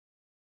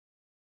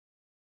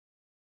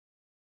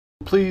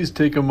please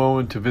take a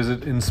moment to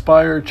visit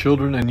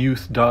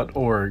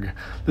inspirechildrenandyouth.org.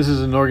 This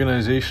is an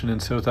organization in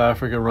South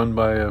Africa run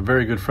by a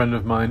very good friend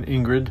of mine,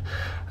 Ingrid,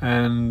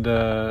 and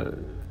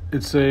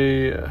it's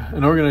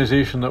an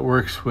organization that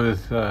works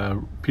with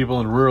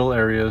people in rural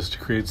areas to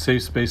create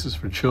safe spaces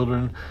for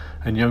children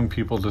and young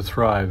people to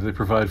thrive. They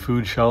provide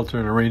food, shelter,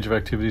 and a range of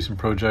activities and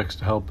projects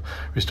to help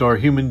restore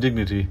human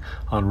dignity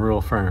on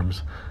rural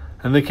farms.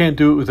 And they can't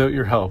do it without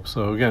your help.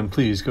 So again,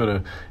 please go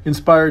to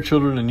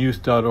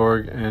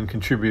inspirechildrenandyouth.org and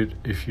contribute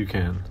if you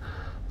can.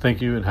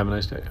 Thank you and have a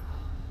nice day.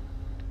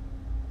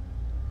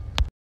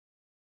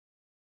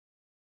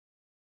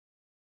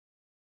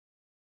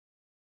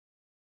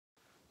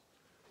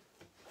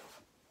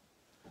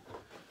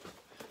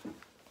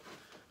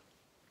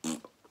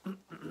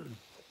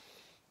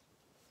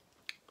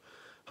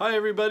 Hi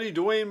everybody,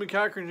 Dwayne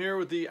McCachran here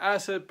with the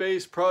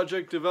Asset-Based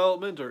Project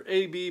Development, or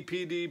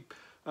ABPD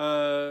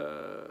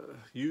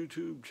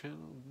YouTube channel.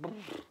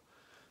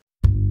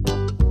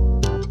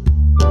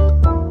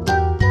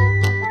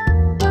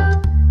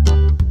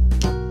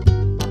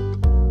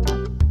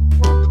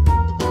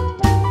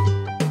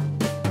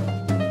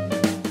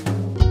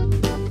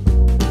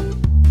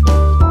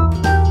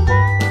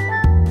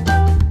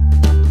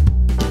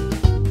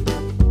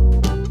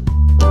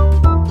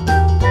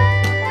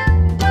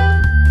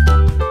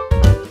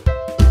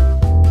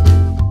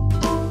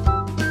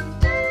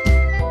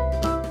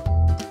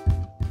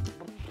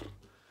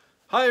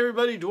 Hi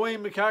everybody,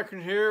 Dwayne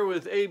McCachran here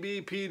with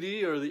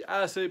ABPD, or the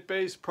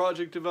Asset-Based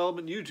Project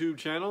Development YouTube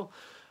channel.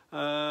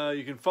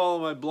 You can follow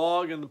my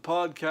blog and the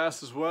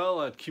podcast as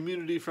well at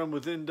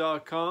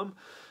communityfromwithin.com.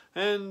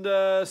 And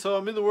so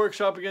I'm in the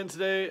workshop again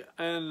today,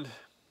 and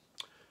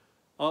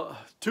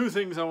two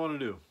things I want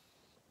to do.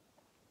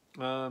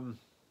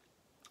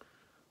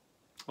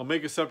 I'll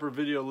make a separate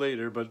video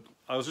later, but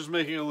I was just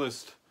making a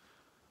list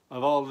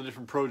of all the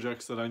different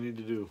projects that I need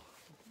to do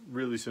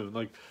really soon.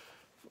 Like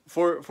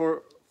for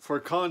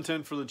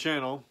content for the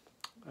channel,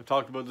 I've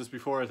talked about this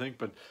before, I think,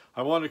 but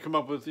I want to come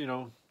up with,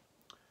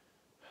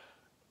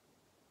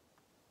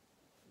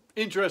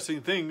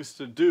 interesting things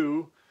to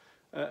do,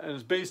 and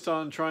it's based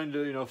on trying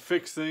to,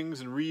 fix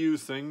things and reuse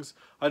things.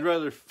 I'd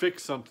rather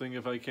fix something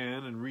if I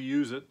can and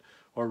reuse it,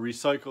 or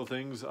recycle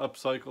things,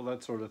 upcycle,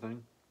 that sort of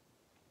thing,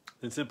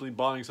 than simply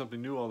buying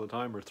something new all the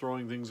time or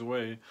throwing things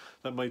away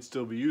that might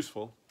still be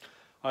useful.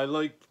 I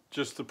like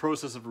just the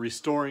process of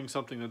restoring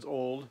something that's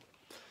old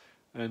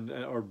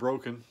or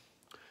broken.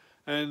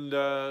 And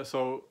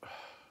so,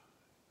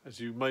 as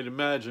you might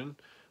imagine,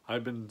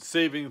 I've been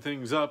saving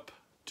things up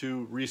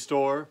to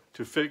restore,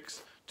 to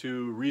fix,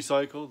 to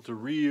recycle, to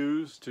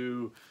reuse,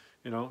 to,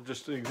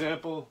 just an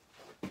example,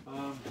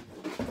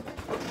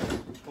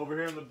 over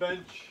here on the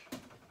bench,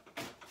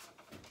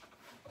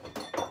 a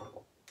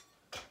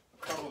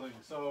couple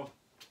things. So,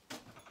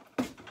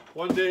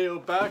 one day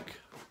out back,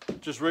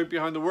 just right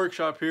behind the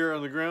workshop here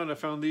on the ground, I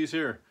found these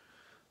here.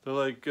 They're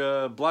like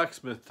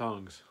blacksmith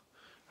tongs,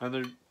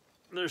 and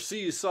they're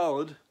sea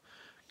solid.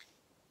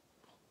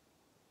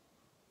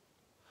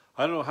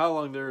 I don't know how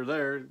long they're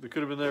there. They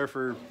could have been there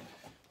for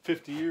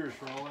 50 years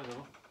for all I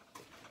know.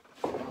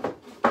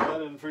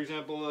 And then, for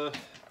example, a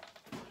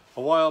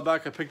while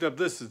back I picked up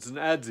this. It's an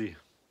adze.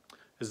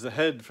 It's the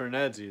head for an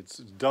adze. It's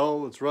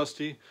dull, it's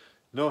rusty,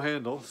 no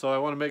handle. So I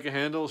want to make a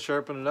handle,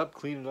 sharpen it up,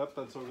 clean it up,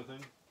 that sort of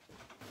thing.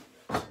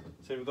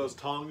 Same with those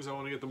tongs. I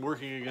want to get them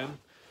working again.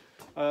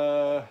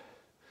 I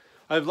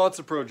have lots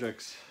of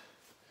projects.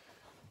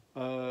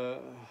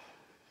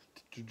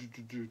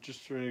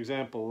 Just for an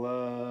example,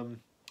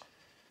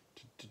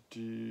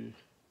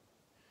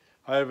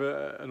 I have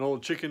an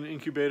old chicken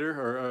incubator,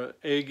 or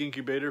egg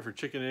incubator for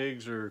chicken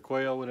eggs or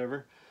quail,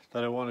 whatever,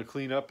 that I want to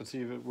clean up and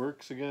see if it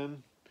works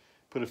again.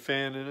 Put a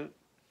fan in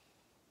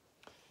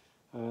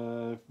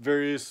it.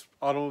 Various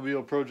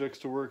automobile projects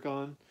to work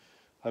on.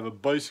 I have a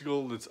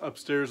bicycle that's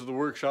upstairs of the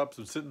workshop. It's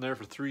been sitting there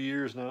for 3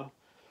 years now,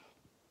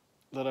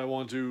 that I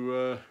want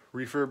to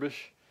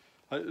refurbish.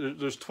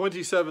 There's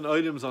 27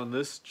 items on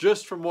this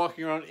just from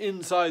walking around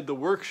inside the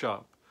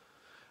workshop.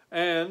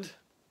 And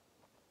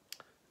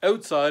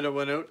outside I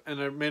went out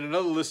and I made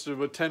another list of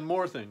about 10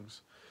 more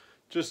things.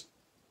 Just,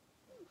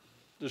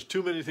 there's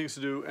too many things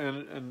to do,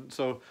 and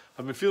so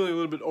I've been feeling a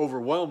little bit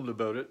overwhelmed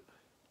about it.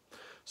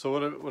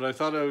 So what I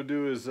thought I would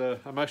do is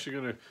I'm actually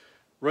going to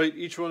write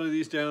each one of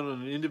these down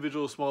on an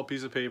individual small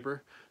piece of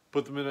paper,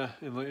 put them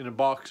in a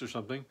box or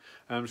something,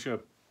 and I'm just going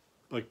to,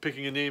 like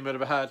picking a name out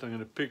of a hat, I'm going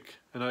to pick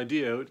an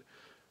idea out,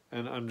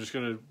 and I'm just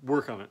going to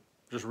work on it.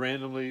 Just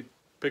randomly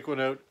pick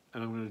one out,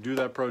 and I'm going to do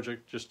that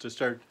project just to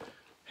start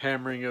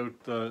hammering out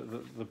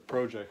the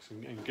projects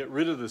and get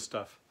rid of this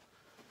stuff.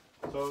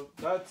 So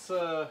that's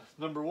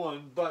number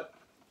one, but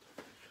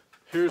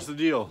here's the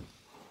deal.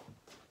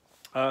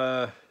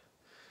 One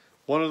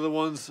of the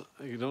ones,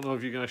 I don't know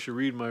if you can actually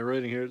read my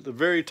writing here, the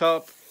very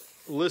top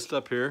list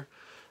up here,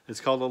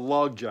 it's called a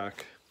log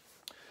jack.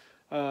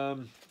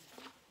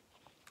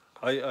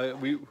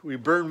 We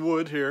burn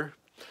wood here,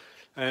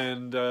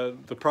 and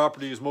the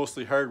property is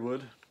mostly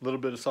hardwood, a little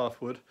bit of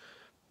softwood,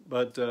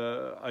 but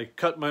I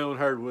cut my own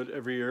hardwood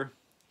every year,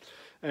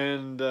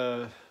 And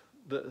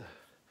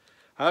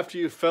after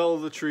you fell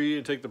the tree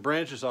and take the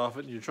branches off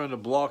it, and you're trying to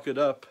block it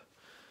up,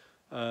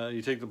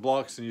 you take the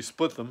blocks and you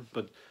split them.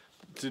 But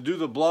to do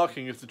the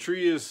blocking, if the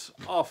tree is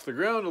off the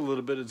ground a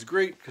little bit, it's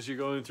great because you're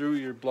going through,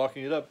 you're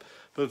blocking it up.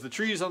 But if the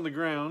tree is on the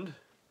ground,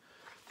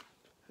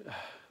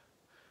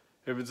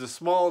 if it's a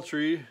small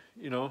tree,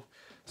 you know,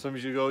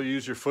 sometimes you go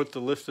use your foot to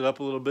lift it up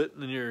a little bit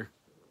and then you're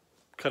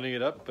cutting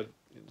it up, but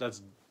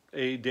that's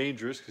A,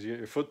 dangerous because you got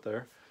your foot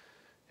there.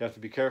 You have to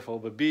be careful.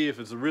 But B, if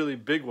it's a really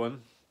big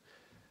one,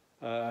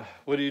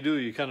 what do?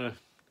 You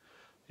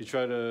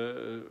try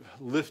to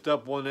lift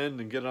up one end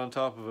and get it on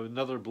top of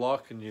another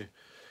block, and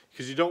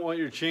because you don't want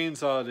your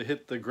chainsaw to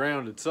hit the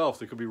ground itself.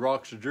 There could be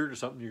rocks or dirt or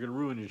something. You're going to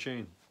ruin your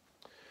chain.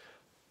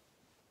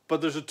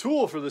 But there's a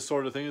tool for this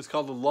sort of thing. It's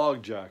called a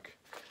log jack.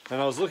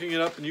 And I was looking it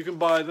up, and you can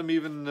buy them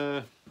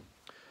even...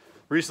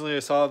 recently I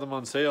saw them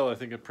on sale, I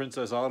think at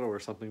Princess Auto or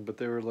something, but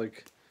they were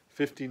like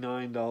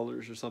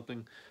 $59 or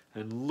something.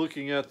 And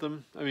looking at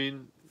them, I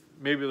mean,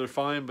 maybe they're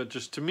fine, but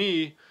just to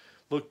me,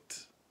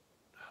 looked,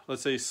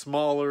 let's say,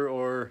 smaller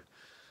or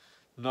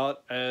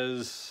not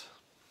as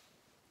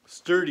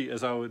sturdy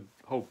as I would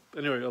hope.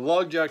 Anyway, a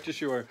log jack,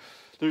 just you are.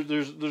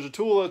 There's a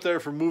tool out there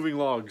for moving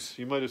logs.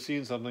 You might have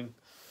seen something.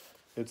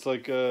 It's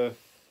like a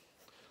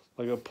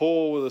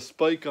pole with a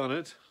spike on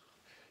it,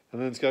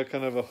 and then it's got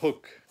kind of a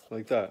hook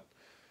like that,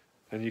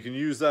 and you can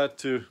use that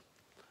to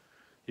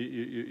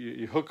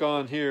you hook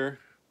on here.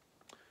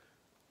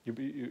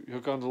 You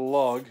hook onto the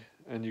log,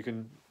 and you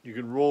can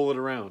roll it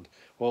around.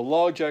 Well, a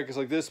log jack is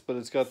like this, but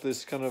it's got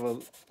this kind of a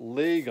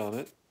leg on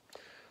it.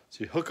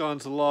 So you hook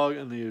onto the log,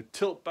 and then you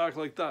tilt back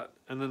like that,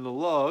 and then the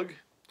log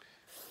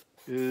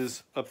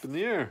is up in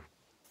the air,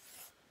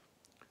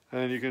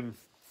 and you can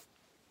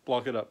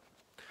block it up.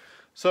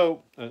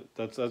 So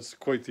that's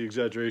quite the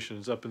exaggeration.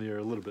 It's up in the air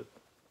a little bit.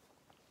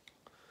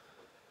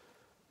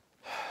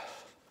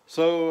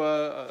 So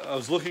I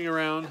was looking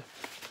around,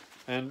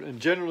 and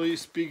generally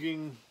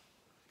speaking,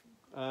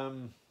 I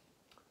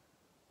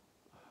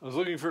was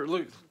looking for,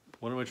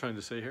 what am I trying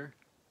to say here?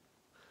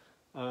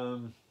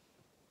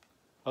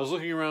 I was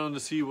looking around to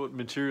see what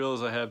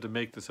materials I have to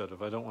make this out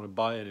of. I don't want to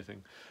buy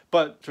anything.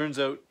 But turns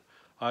out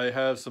I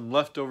have some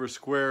leftover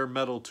square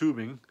metal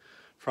tubing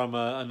from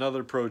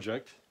another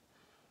project,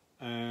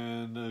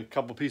 and a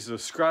couple pieces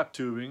of scrap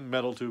tubing,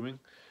 metal tubing.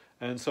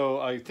 And so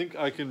I think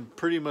I can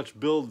pretty much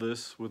build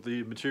this with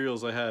the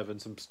materials I have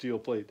and some steel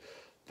plate.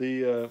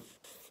 The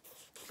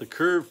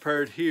curved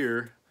part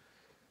here,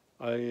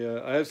 I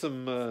have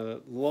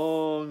some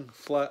long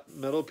flat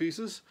metal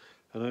pieces,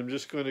 and I'm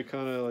just going to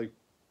kind of like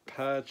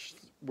patch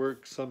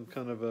work some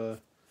kind of a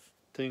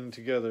thing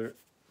together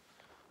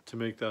to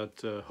make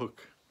that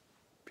hook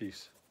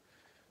piece,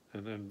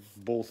 and then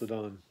bolt it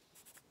on.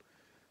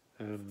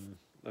 And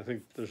I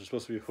think there's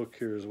supposed to be a hook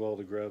here as well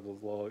to grab the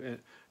log.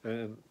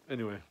 And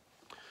anyway,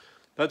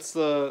 that's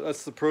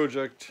the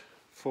project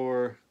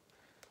for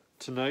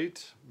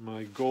tonight.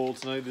 My goal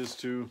tonight is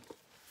to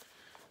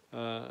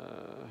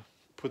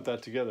put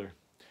that together.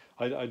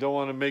 I don't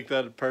want to make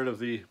that part of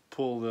the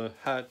pull the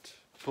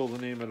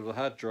name out of the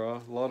hat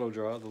lotto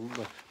draw,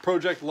 the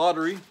project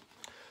lottery.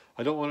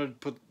 I don't want to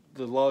put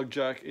the log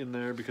jack in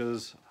there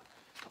because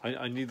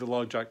I need the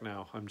log jack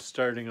now. I'm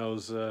starting. I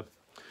was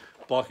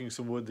blocking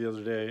some wood the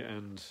other day,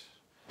 and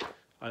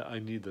I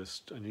need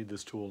this. I need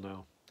this tool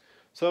now.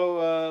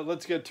 So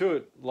let's get to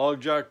it.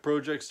 Log jack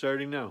project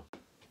starting now.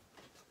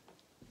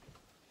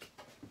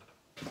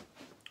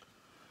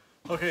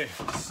 Okay,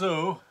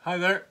 so hi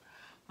there.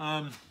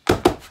 Got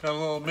a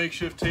little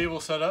makeshift table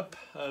set up.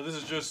 This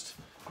is just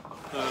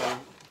I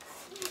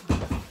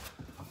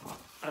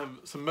have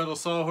some metal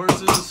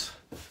sawhorses.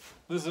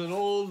 This is an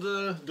old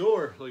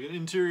door, like an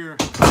interior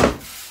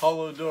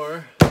hollow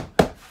door.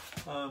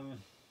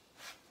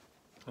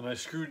 And I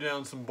screwed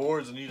down some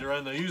boards in either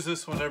end. I use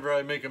this whenever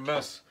I make a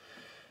mess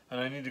and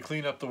I need to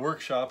clean up the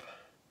workshop.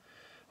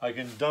 I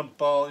can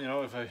dump all, you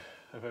know, if I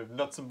have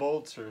nuts and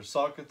bolts or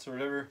sockets or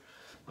whatever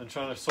I'm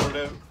trying to sort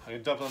out, I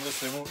can dump on this,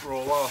 they won't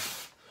roll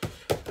off.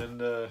 And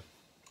but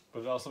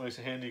it also makes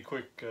a handy,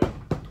 quick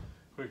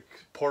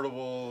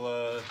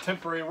portable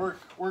temporary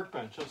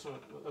workbench. That's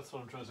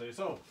what I'm trying to say.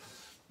 So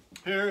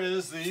here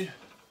is the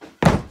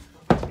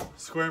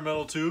square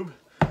metal tube.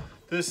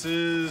 This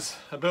is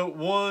about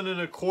 1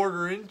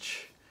 1/4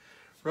 inch,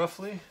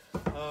 roughly,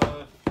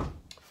 and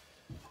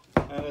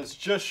it's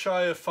just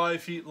shy of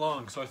 5 feet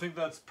long. So I think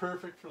that's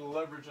perfect for the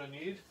leverage I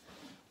need.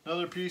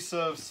 Another piece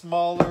of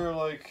smaller,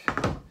 like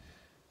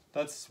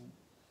that's.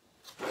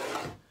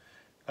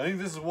 I think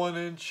this is 1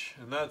 inch,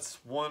 and that's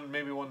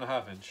maybe 1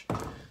 1/2 inch.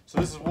 So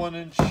this is 1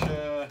 inch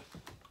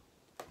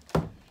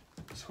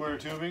square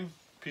tubing,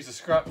 piece of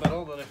scrap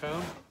metal that I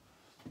found.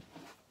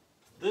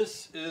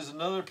 This is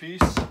another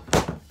piece,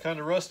 kind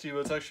of rusty, but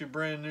it's actually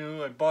brand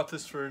new. I bought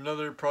this for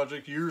another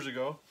project years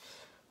ago.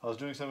 I was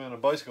doing something on a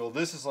bicycle.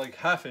 This is like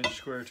 1/2 inch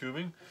square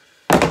tubing.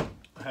 I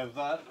have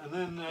that, and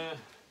then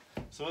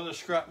some other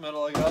scrap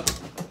metal I got.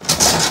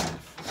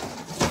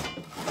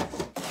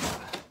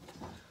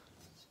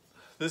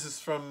 This is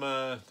from,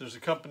 there's a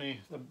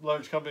company, a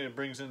large company that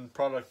brings in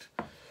product,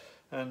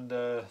 and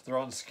they're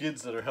on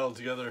skids that are held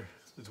together.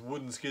 It's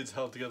wooden skids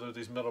held together with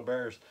these metal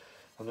bars,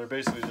 and they're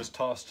basically just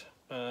tossed.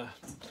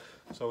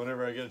 So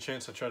whenever I get a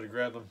chance, I try to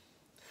grab them.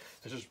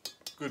 It's just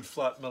good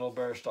flat metal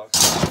bar stocks.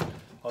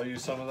 I'll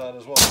use some of that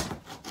as well.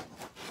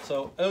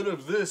 So out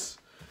of this,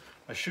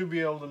 I should be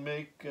able to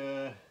make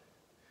a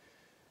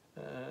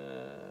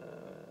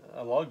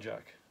log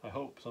jack, I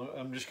hope. So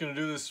I'm just going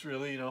to do this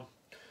really, you know,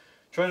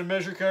 trying to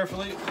measure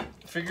carefully,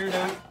 figure it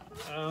out.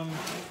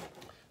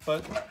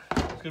 But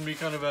it's going to be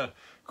kind of a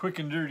quick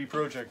and dirty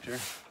project here.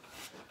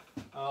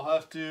 I'll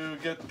have to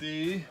get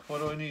the, what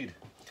do I need?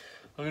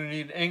 I'm going to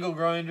need an angle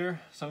grinder,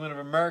 some kind of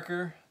a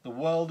marker, the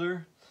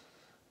welder.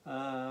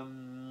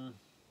 Yeah.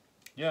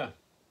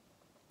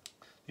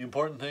 The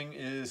important thing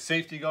is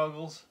safety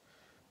goggles,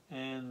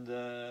 and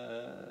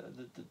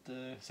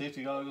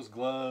safety goggles,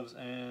 gloves,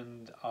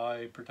 and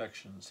eye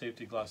protection,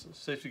 safety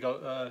glasses,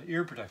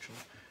 ear protection,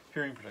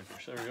 hearing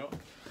protectors. There we go.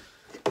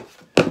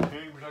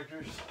 Hearing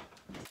protectors.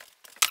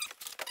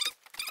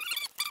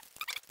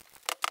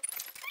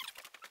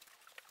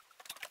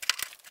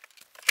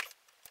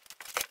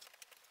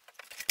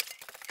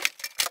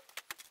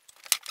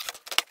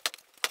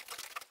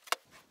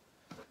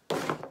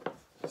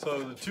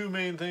 So the two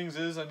main things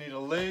is I need a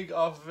leg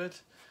off of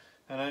it,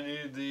 and I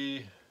need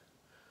the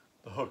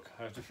hook.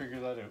 I have to figure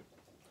that out.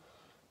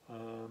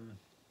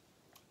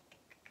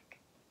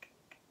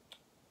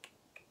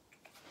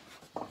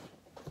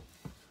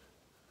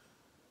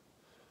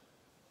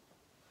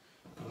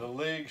 The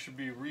leg should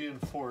be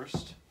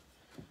reinforced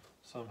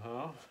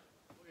somehow.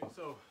 Okay,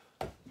 so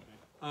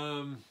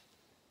I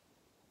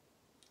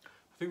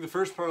think the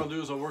first part I'll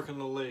do is I'll work on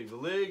the leg. The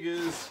leg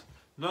is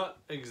not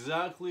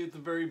exactly at the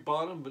very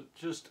bottom, but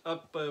just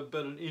up by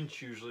about an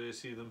inch usually. I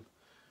see them,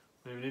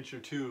 maybe an inch or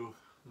two,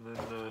 and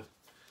then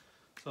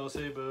so I'll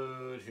say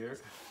about here.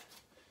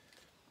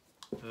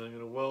 And I'm going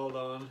to weld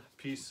on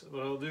a piece.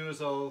 What I'll do is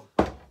I'll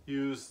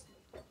use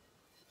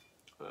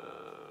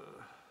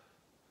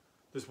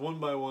this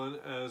 1x1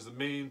 as the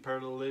main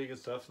part of the leg and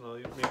stuff, and I'll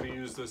maybe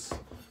use this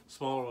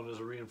smaller one as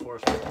a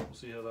reinforcement. We'll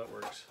see how that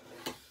works.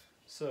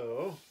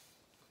 So,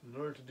 in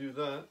order to do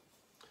that,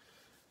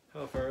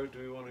 how far out do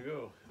we want to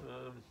go?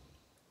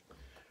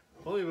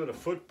 Only about a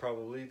foot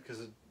probably, because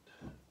it's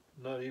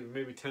not even,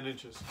 maybe 10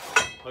 inches.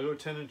 I'll go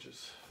 10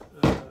 inches.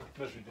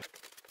 Measuring tape.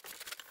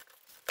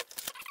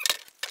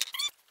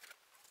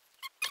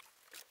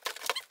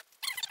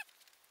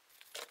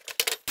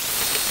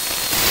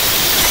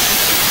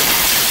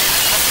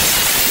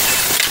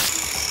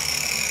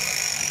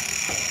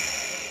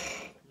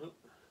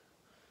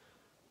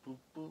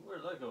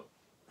 Where'd that go?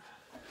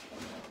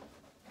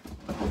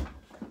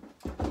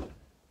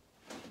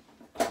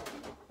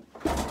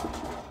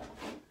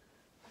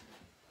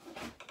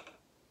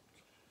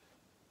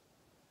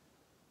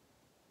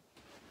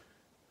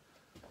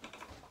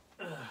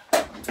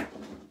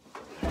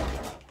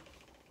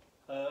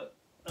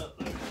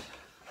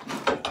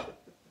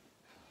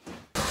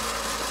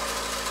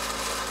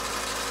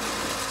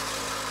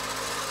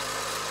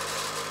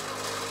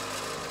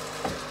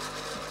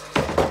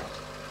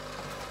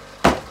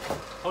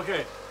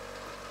 Okay,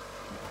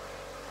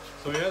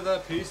 so we have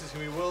that piece. It's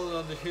going to be welded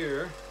onto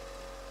here,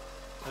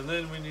 and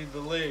then we need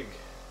the leg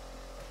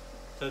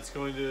that's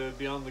going to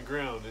be on the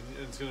ground, and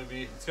it's got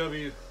to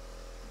be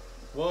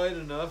wide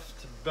enough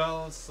to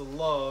balance the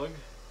log.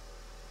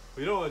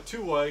 We don't want it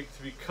too wide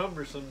to be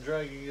cumbersome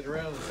dragging it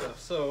around and stuff.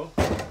 So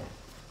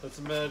let's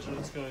imagine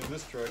it's going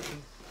this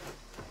direction.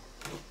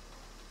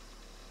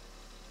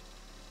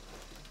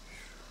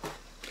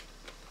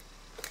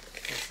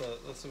 What's that?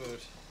 That's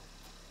about.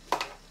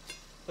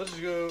 Let's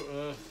just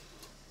go,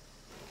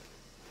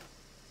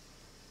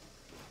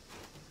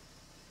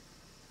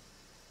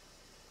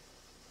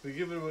 we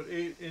give it about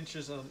 8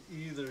 inches on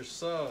either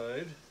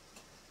side.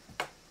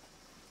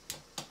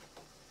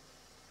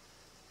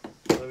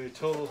 That'll be a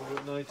total of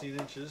about 19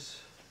 inches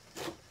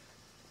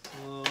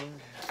long.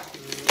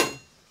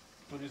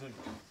 What do you think?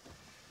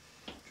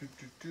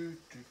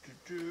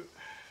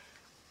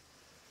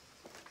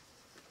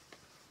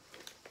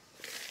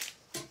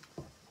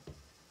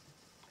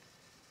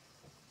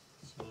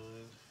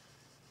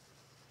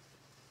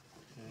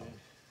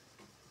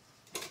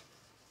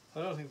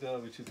 I don't think that'll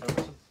be too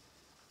cumbersome.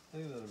 I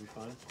think that'll be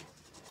fine.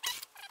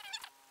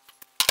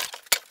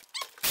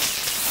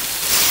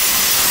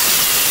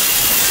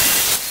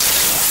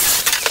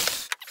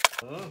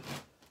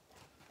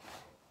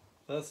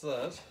 That's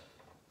that.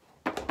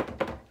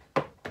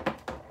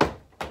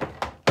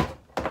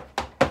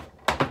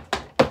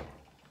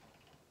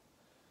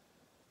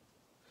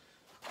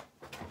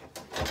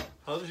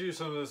 I'll just use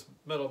some of this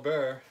metal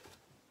bar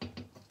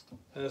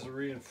as a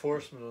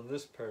reinforcement on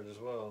this part as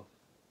well.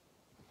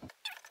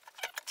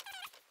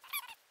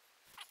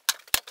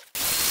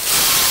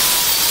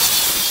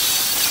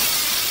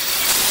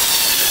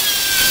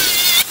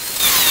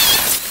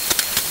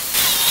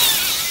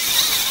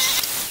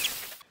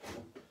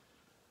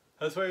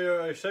 That's why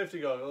your safety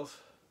goggles.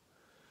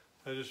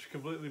 I just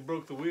completely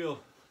broke the wheel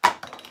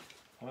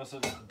I must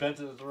have bent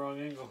it at the wrong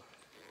angle.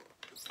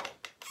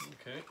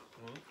 Okay.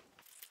 Well.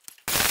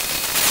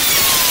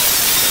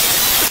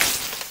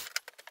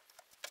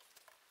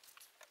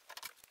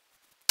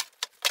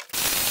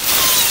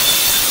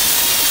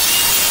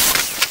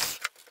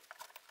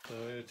 So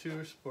we have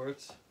 2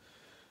 supports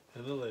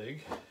and a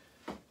leg.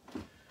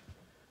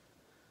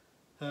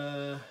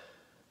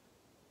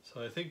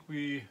 So I think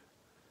we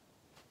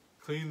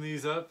clean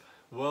these up,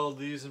 weld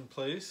these in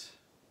place,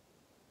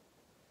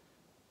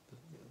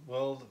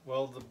 weld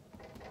the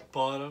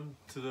bottom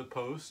to the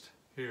post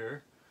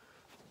here,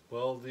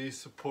 weld these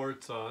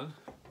supports on,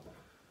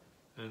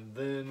 and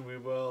then we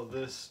weld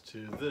this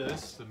to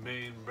this, the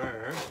main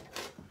bar,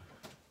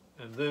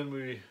 and then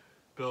we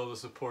build a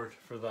support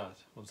for that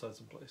once that's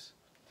in place.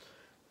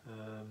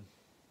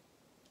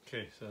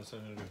 Okay, so that's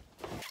what I'm going to do.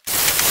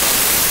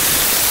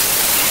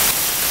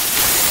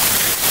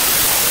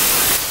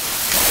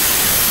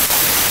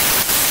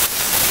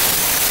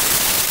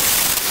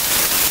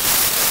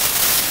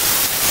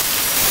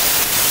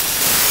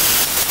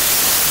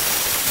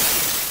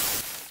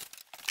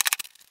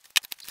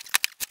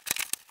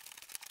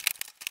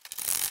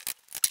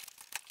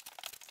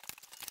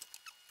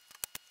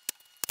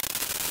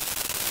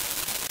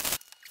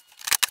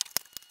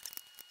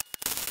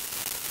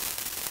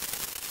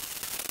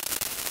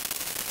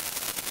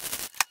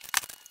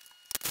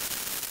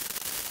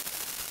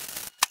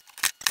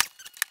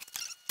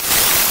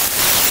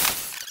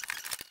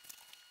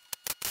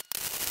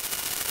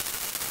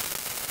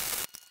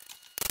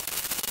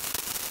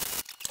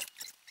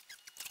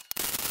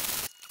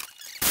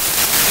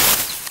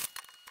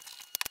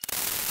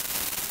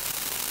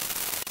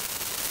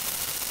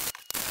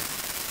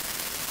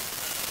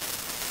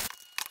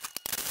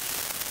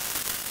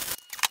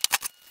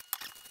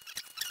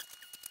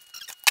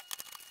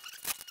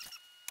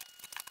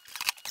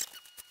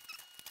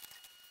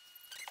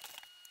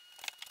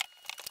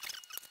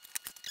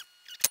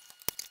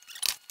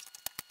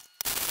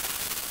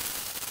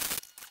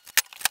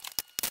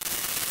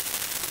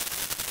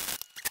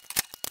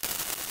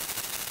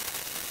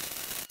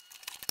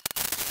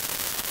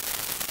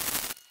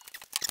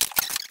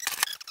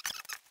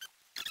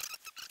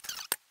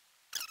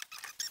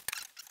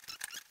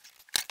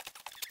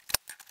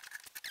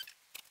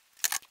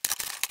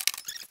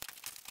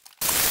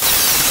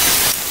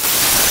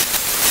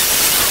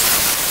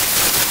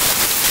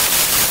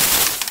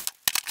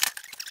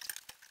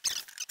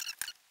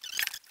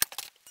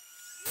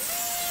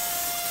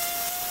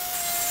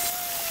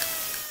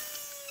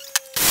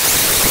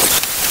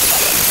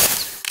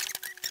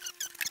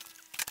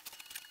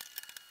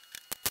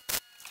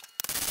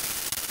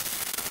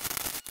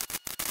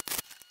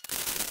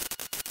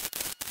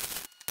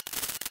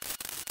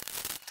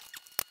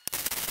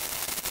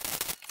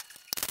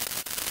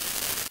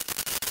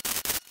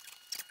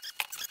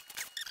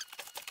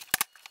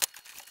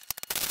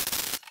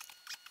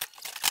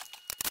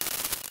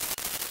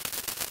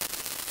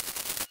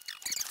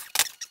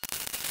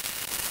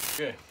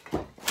 Okay,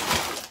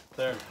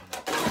 there.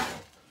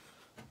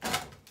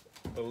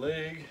 The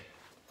leg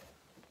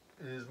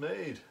is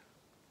made.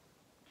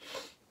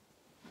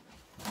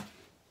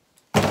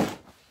 And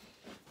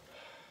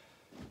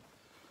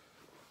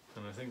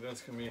I think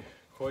that's going to be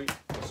quite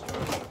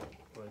strong.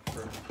 Like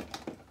for,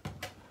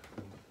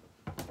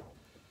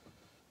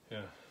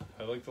 yeah,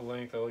 I like the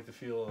length, I like the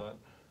feel of that.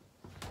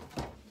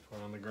 Put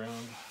it on the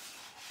ground.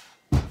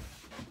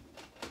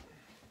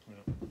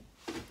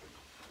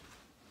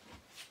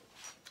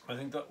 I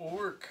think that will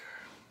work.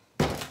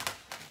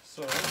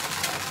 So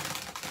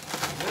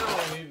now all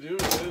I need to do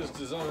is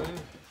design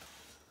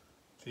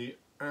the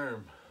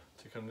arm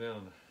to come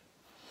down,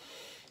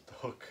 the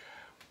hook.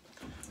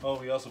 Oh,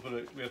 we also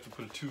we have to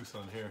put a tooth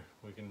on here.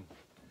 We can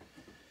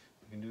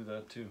do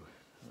that too.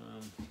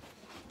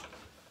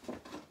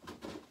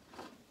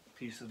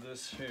 Piece of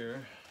this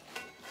here.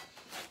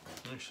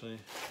 Actually,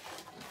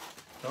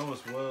 I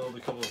almost weld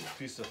a couple of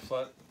pieces of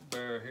flat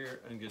bar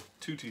here and get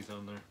 2 teeth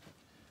on there.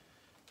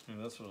 And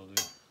that's what I'll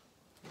do.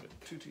 I'll get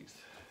 2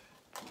 teeth.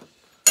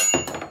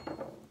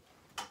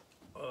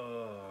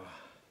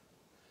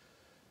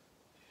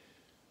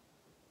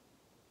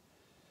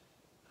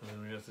 And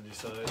then we have to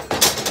decide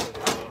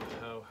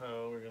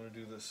how we're going to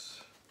do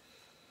this.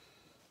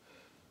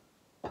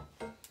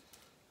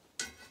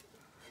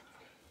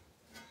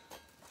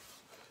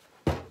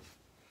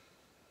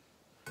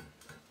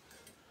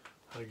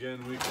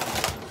 Again, we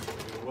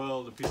can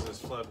weld a piece of this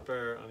flat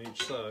bar on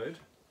each side.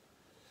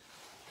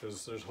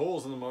 Because there's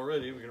holes in them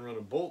already, we can run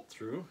a bolt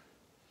through,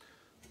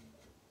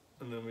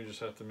 and then we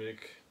just have to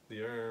make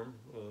the arm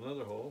with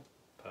another hole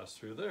pass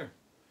through there,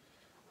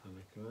 and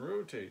we can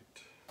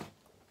rotate.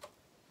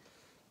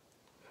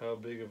 How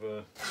big of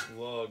a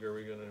log are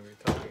we going to be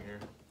talking here?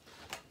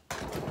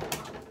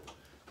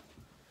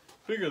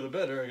 Bigger the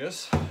better, I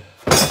guess.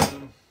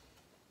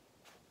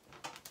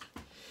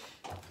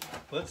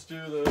 Let's do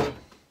the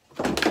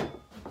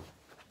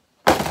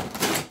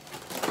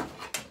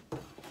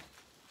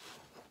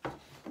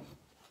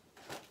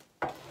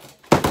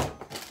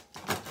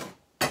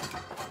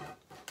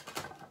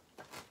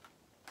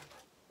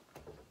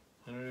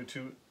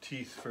two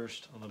teeth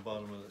first on the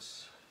bottom of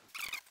this.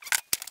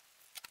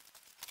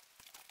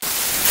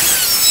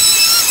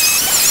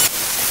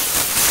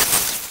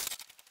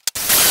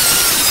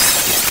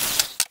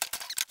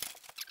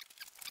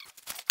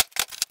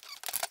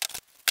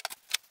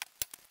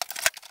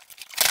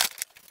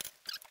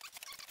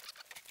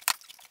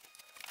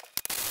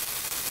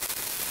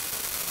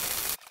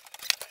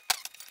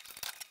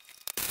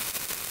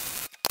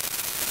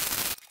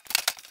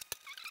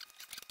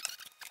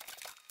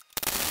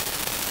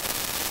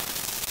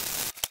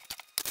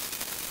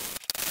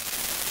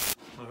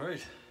 All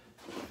right,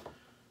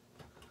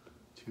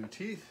 2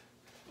 teeth.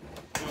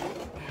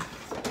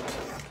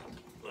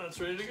 That's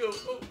ready to go.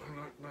 Oh, I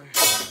knocked my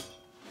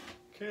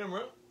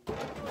camera.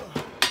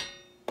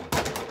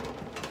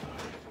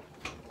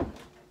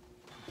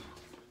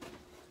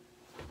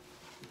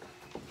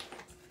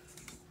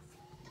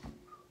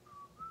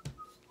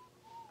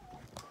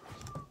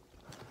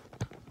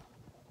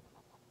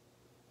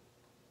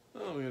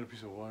 Oh, we got a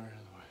piece of wire in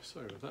the way.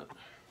 Sorry about that.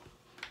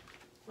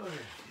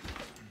 Okay.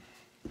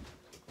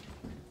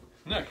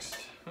 Next,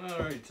 all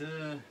right.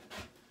 Okay,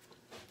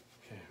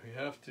 we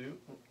have to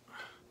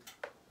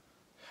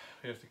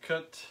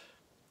cut.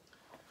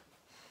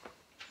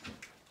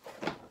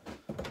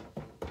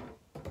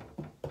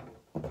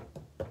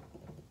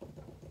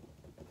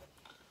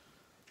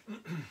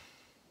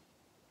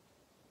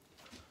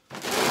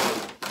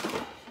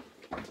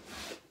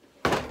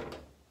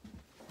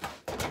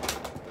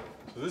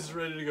 So this is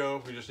ready to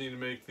go. We just need to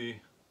make the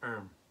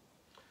arm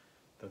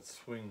that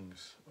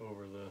swings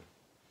over the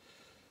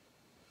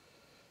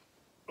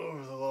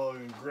log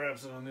and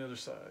grabs it on the other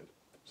side.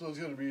 So it's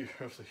going to be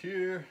roughly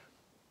here.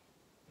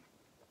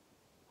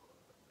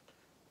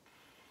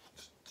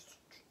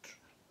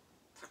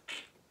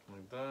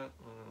 Like that.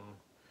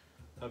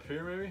 Up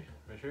here maybe?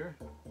 Right here?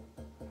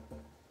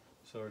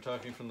 So we're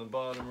talking from the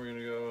bottom, we're going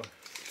to go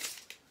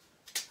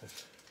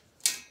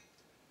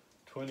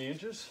 20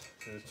 inches.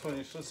 There's 20.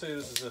 Let's say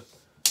this is a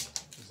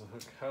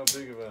hook. How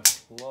big of a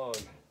log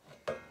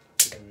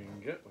do we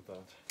can get with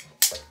that?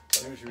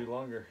 Maybe it should be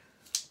longer.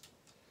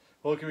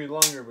 Well, it can be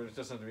longer, but it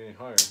doesn't have to be any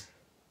higher.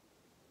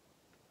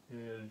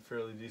 Yeah,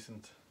 fairly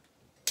decent.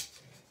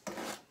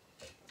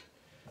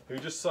 We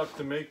just suck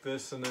to make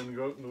this and then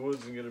go out in the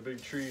woods and get a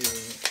big tree, and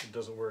it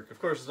doesn't work. Of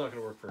course, it's not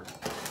going to work for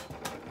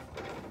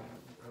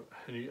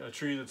a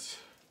tree that's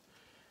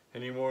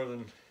any more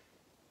than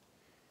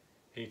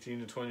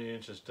 18 to 20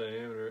 inches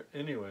diameter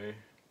anyway.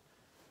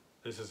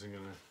 This isn't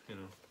going to,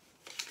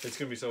 it's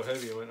going to be so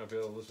heavy you might not be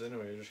able to lift it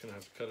anyway. You're just going to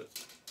have to cut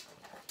it.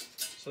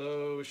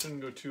 So we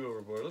shouldn't go too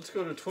overboard. Let's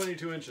go to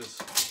 22 inches.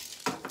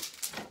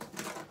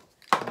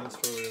 And that's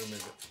where we're going to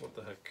make it. What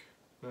the heck?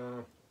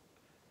 No.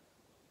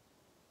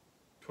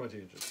 20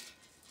 inches.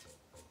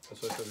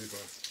 That's what I said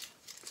before.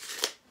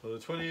 So the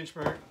 20-inch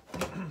mark.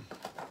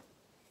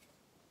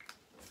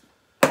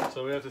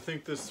 So we have to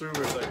think this through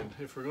for a second.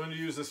 If we're going to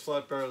use this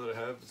flat bar that I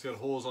have, it's got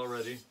holes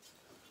already.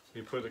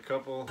 We put a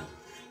couple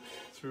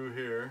through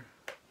here.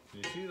 Can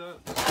you see that?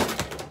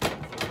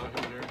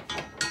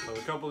 So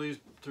a couple of these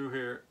through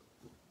here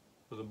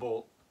with a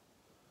bolt.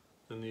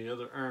 Then the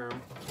other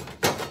arm,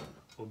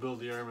 we'll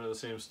build the arm out of the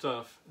same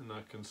stuff, and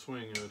that can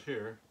swing out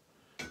here.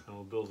 And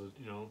we'll build it,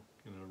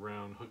 in a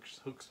round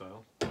hook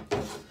style.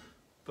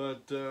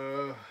 But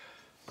there's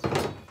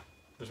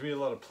gonna be a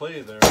lot of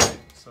play there, right?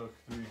 So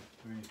do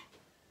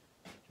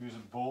we use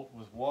a bolt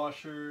with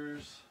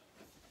washers?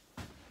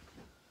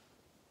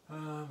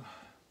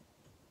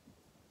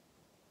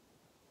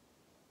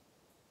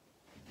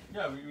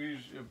 Yeah, we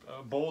use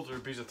a bolt or a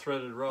piece of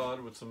threaded rod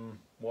with some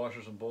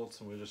washers and bolts,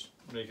 and we just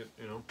make it,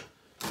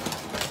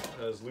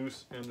 as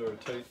loose and or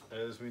tight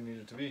as we need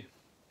it to be.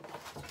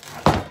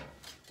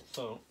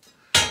 So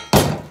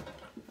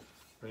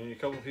we need a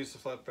couple pieces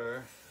of flat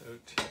bar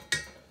out.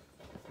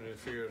 We need to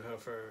figure out how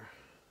far.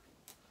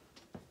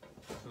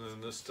 And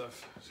then this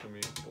stuff is going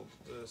to be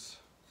bolted this.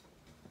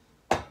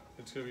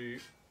 It's going to be,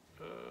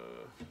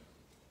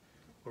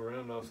 we'll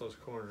round off those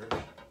corners.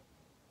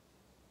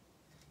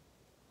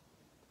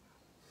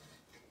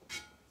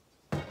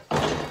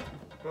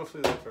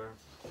 Roughly that far.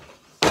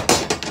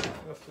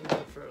 Roughly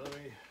that far. Let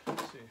me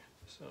see.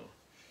 So.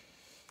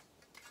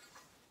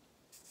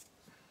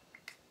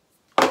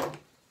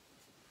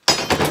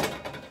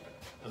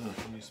 I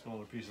need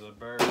smaller pieces of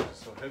bar.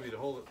 It's so heavy to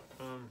hold it.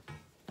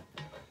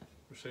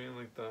 We're saying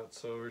like that.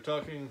 So we're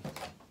talking.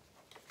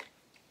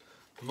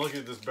 I'm looking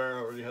at this bar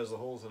already has the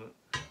holes in it.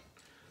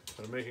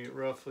 But I'm making it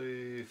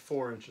roughly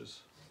 4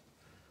 inches.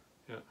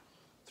 Yeah,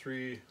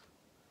 3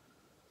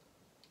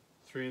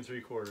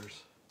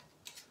 3¾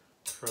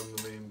 from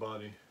the main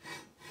body,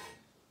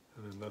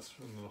 and then that's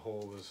when the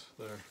hole is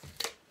there.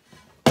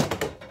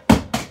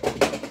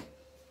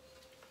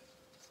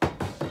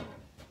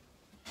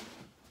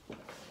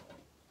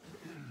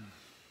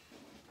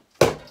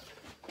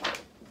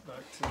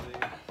 Back to the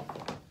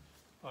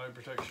eye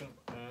protection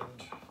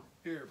and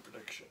ear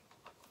protection.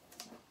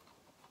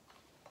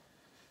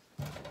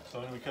 So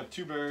I'm going to cut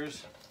 2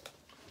 bars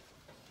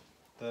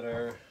that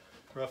are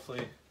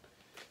roughly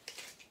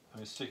I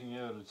mean, sticking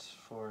out it's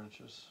 4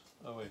 inches.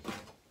 Oh wait,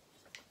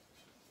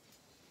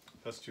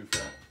 that's too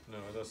far. No,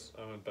 that's,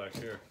 I went back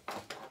here.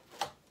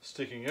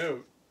 Sticking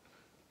out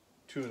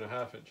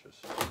 2.5 inches.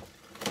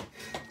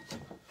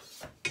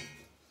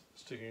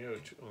 Sticking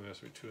out only has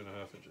to be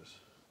 2.5 inches.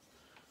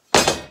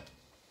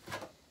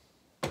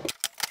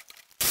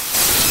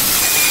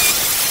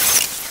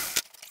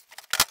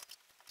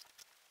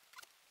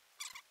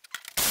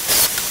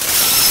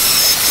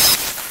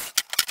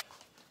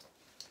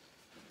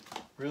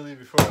 Really,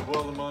 before I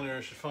boil them on here,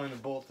 I should find a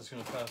bolt that's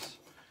going to pass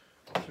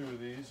through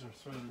these, or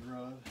threaded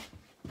rod.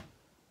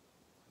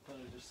 But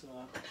I just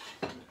saw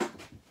I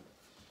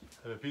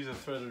have a piece of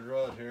threaded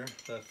rod here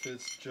that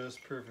fits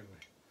just perfectly.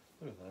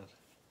 Look at that.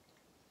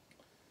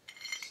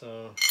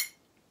 So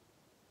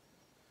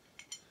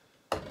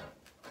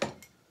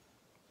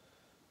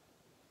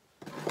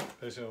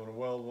basically I'm going to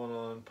weld one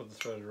on, put the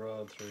threaded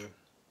rod through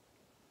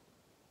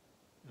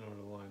in order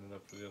to line it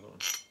up for the other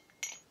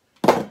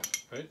one.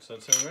 Right, does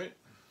that sound right?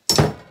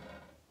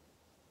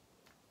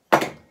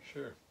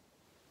 Sure.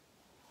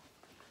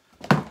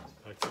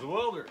 Back to the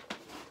welder.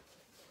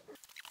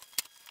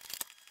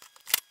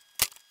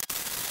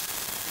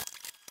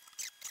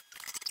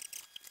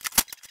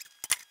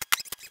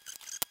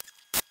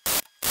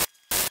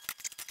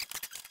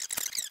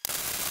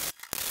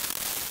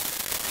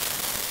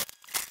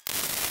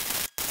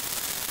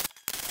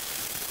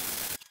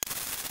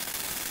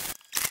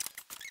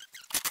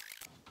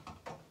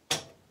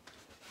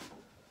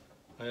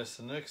 I guess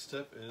the next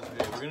step is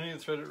we're going to need a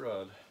threaded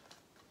rod.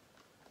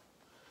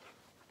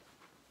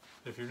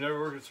 If you've never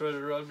worked with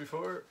threaded rod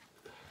before,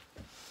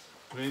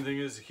 the main thing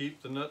is to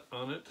keep the nut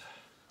on it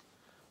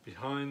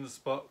behind the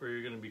spot where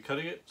you're going to be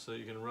cutting it, so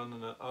you can run the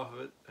nut off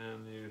of it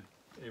and you're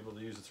able to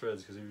use the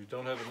threads. Because if you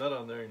don't have a nut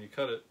on there and you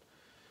cut it,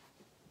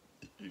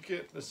 you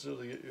can't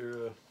necessarily get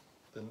your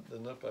the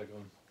nut back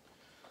on.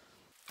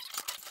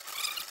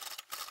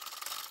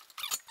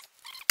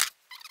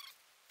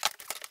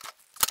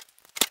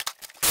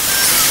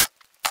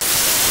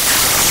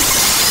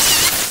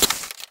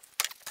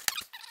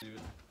 Leave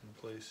it in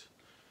place.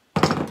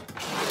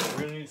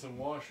 We're going to need some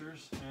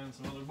washers and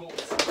some other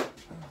bolts.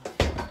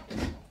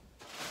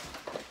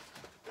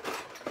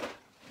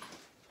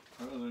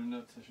 Or other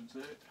nuts, I should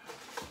say.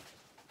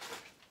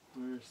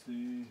 Where's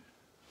the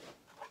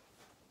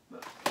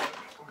nut?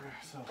 Okay,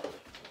 so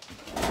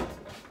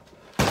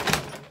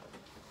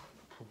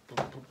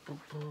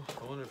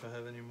I wonder if I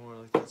have any more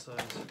like that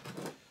size.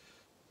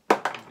 Would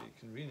be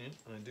convenient.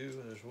 I do.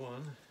 There's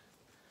one.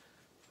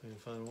 I can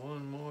find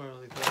one more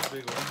like that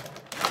big one.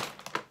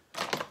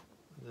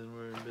 Then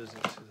we're in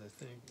business, because I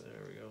think,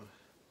 there we go.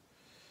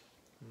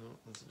 No,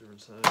 that's a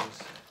different size.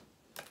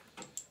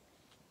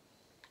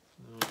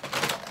 No.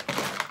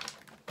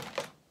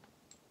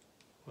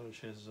 What are the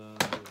chances on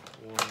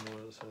one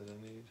more the size I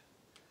need?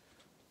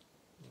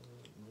 No.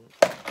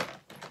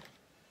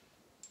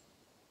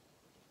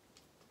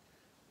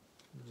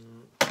 No.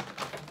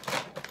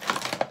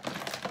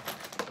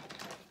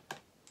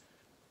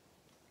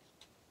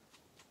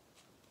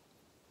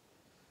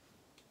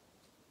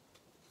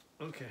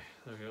 Okay,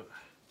 there we go.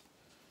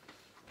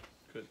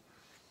 Good.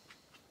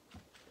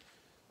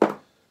 I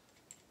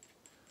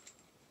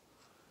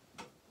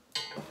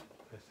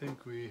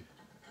think we're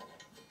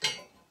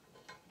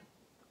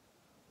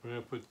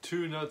going to put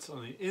 2 nuts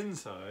on the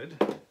inside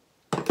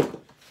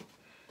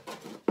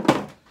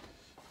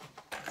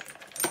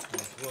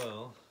as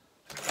well.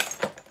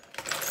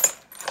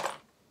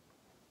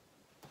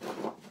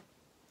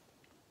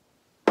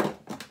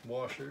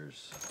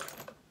 Washers.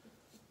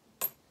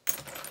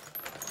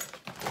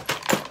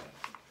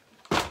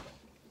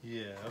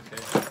 Yeah,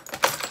 okay.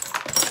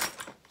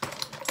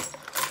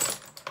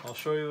 I'll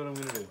show you what I'm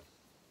going to do.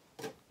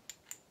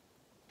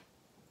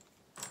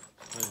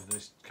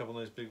 Nice, couple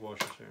nice big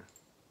washers here.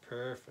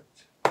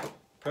 Perfect.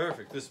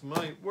 Perfect. This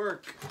might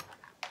work.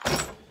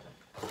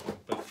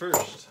 But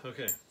first,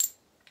 okay,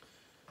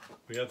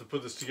 we have to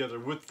put this together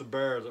with the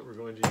bar that we're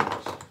going to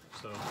use.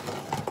 So,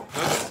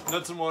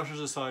 nuts and washers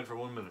aside for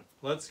 1 minute.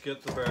 Let's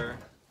get the bar.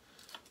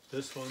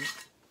 This one.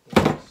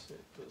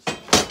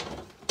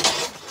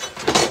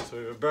 So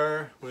we have a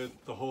bar with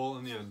the hole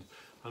in the end.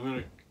 I'm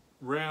going to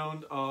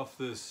round off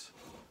this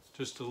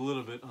just a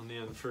little bit on the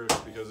end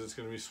first because it's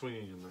going to be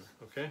swinging in there,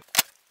 okay?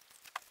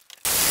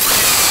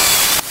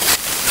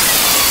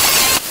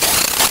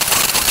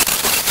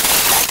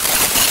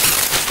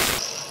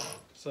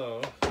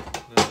 So,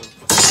 now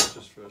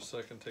just for a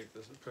second take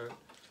this apart.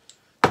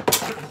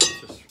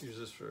 Just use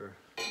this for...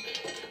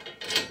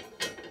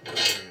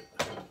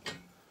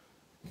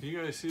 Can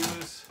you guys see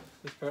this?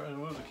 This part, I'm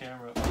going to move the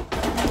camera up.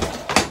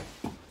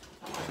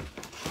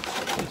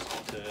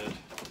 Dead.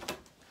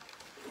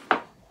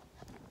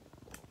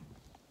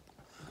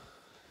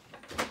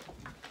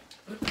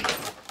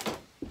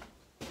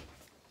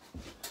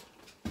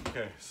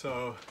 Okay,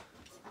 so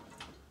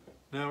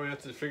now we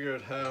have to figure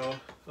out how.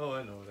 Oh,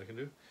 I know what I can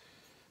do.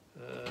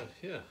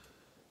 Yeah.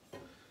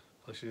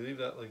 Actually, leave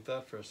that like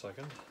that for a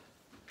second.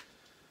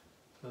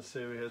 Let's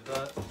say we had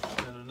that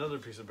and another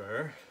piece of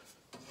bar.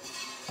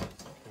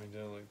 Going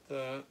down like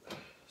that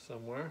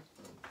somewhere.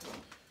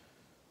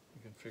 You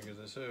can figure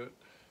this out.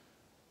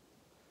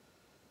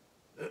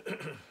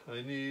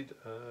 I need,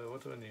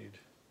 what do I need?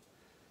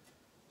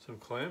 Some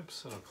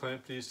clamps, and I'll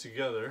clamp these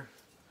together,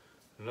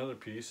 another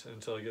piece,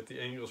 until I get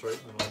the angles right,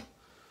 and then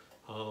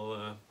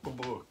I'll boom,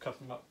 boom, cut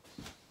them up.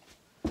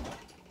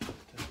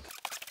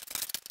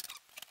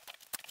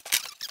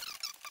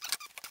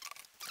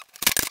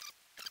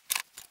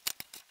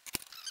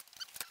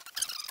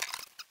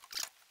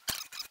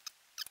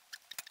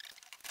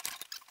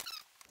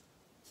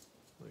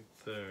 Like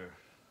there.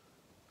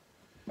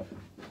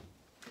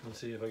 And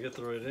see, if I get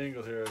the right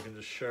angle here, I can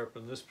just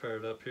sharpen this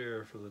part up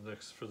here for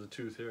the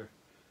tooth here.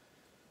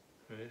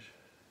 Right?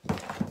 I'm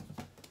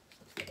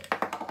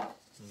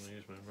gonna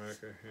use my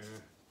marker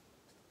here.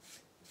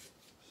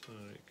 So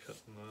I'm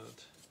cutting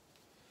that.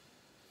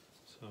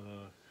 So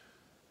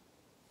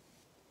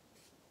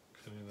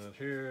cutting that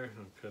here,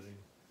 I'm cutting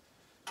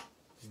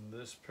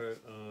this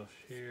part off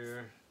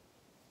here.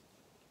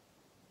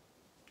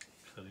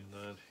 Cutting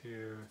that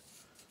here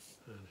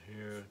and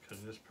here,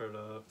 cutting this part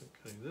off and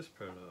cutting this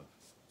part off.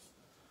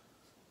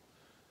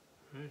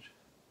 Right.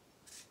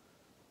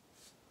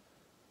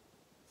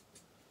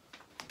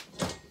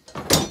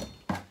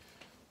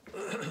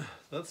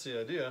 That's the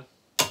idea.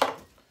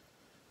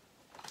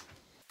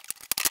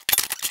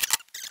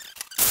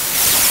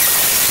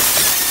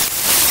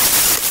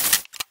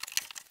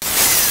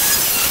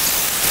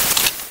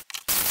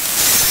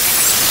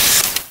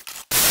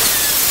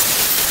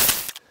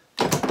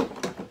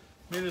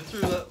 Made it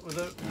through that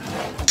without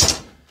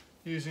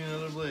using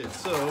another blade.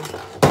 So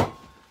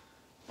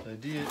the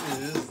idea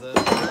is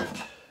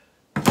that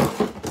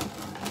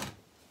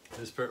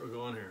this part will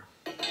go on here.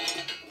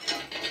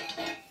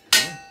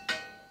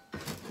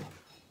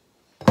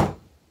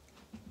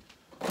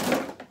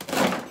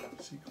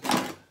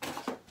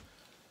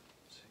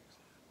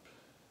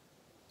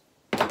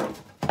 I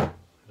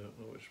don't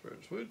know which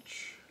part's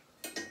which.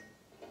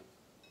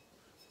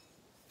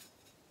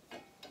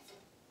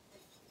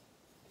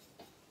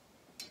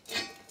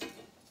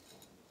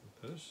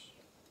 This,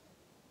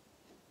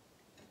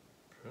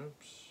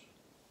 perhaps.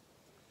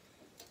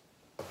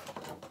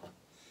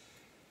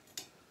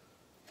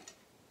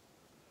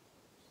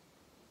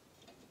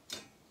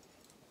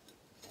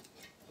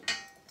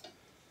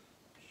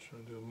 Just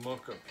trying to do a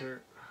mock-up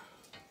here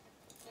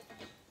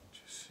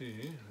to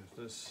see if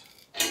this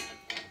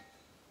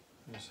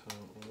is how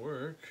it will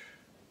work.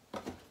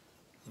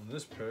 And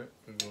this part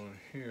will go in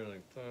here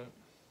like that,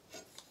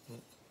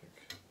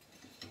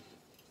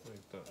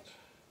 like that.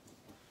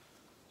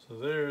 So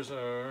there's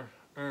our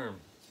arm.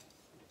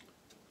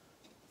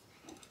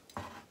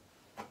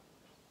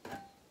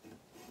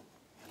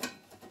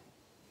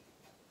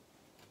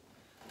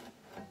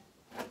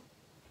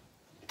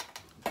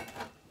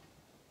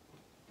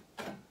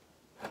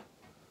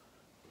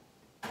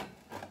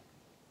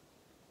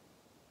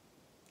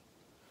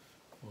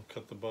 We'll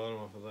cut the bottom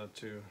off of that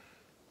too.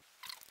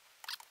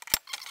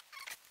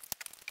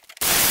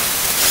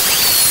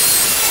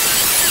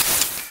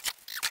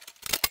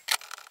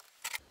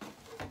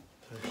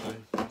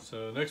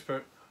 So next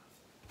part.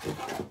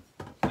 So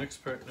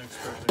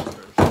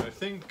I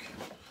think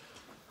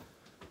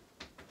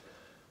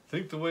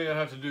the way I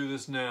have to do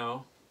this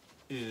now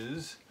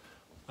is,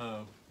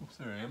 oops,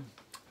 there I am.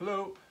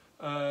 Hello.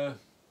 I'm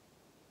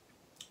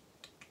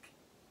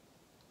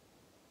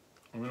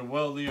going to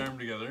weld the arm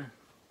together.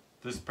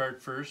 This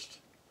part first.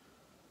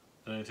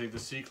 Then I take the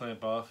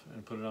C-clamp off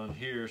and put it on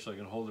here so I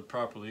can hold it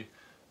properly.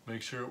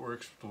 Make sure it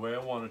works the way I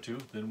want it to.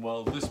 Then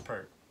weld this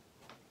part.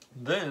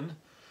 Then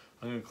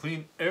I'm going to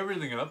clean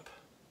everything up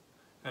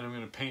and I'm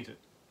going to paint it.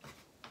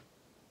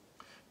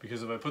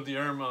 Because if I put the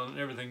arm on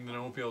everything, then I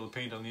won't be able to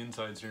paint on the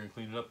insides here and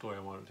clean it up the way I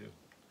want it to.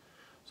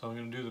 So I'm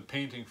going to do the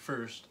painting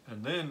first,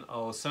 and then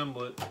I'll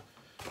assemble it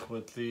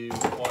with the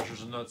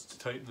washers and nuts to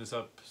tighten this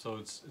up so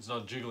it's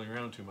not jiggling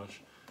around too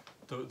much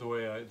the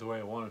way I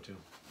want it to.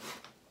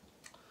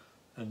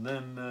 And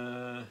then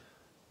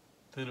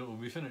it will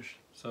be finished.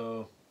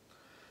 So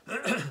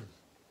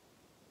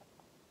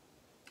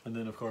and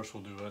then of course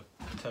we'll do a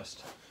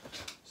test.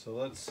 So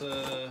let's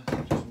do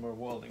some more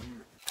welding.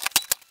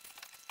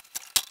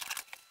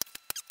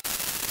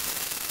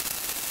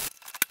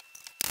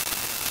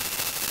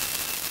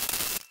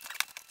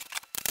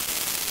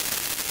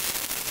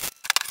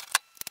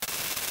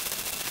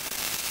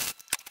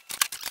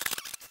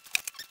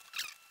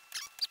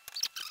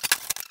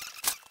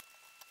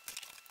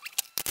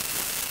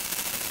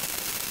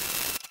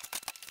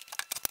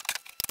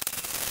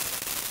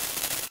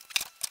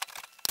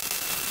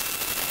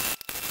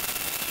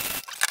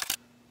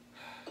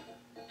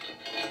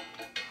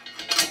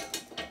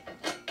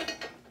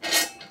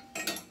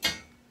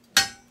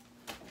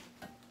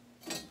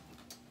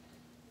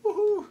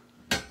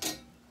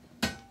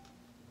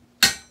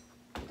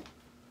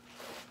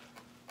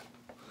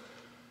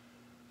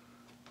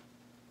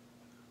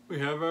 We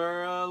have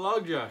our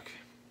log jack.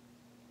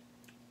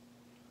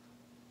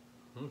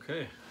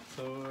 Okay,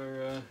 so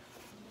our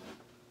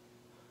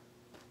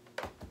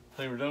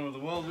think we're done with the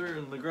welder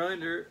and the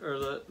grinder,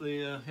 or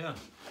yeah.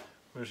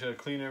 We're just gonna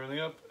clean everything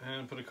up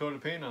and put a coat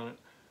of paint on it.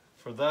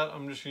 For that,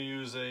 I'm just gonna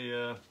use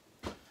a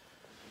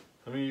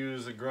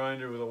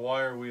grinder with a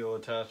wire wheel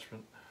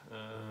attachment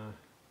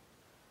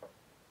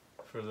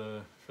for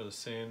the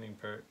sanding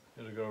part.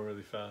 It'll go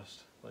really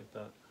fast like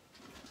that.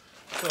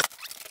 So,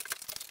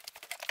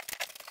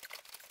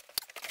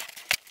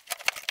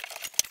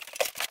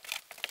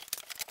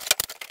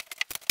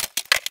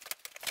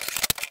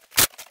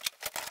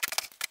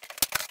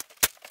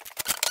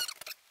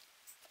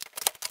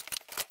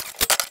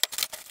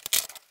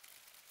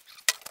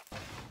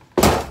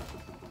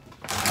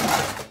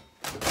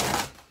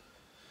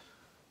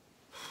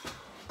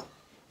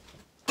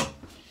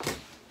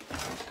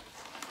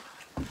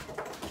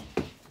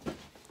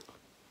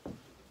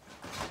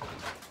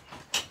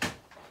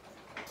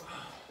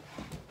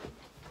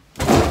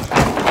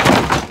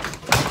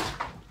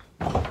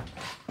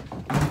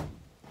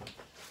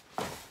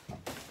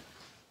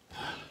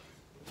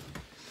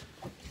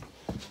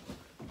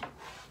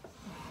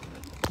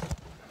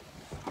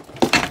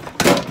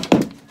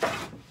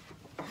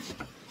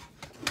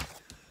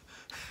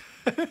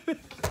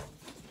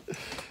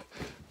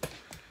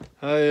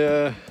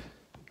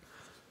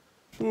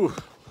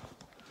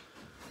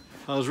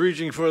 I was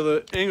reaching for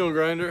the angle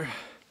grinder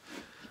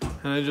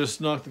and I just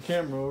knocked the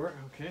camera over.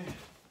 Okay.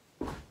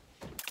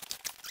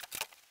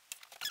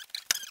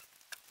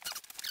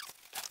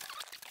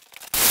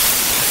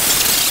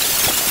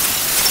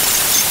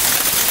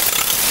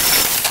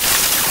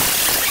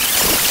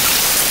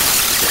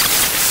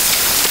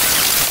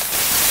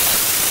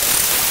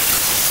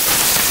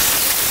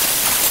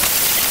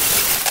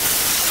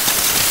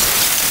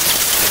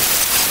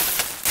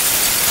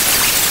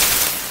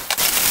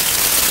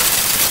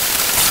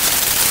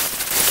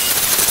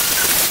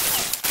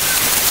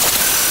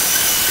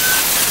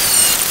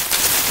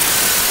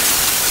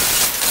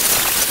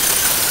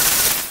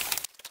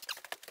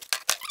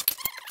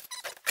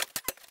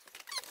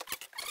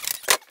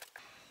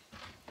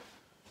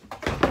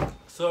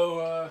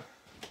 So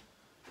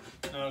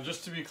now,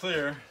 just to be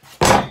clear,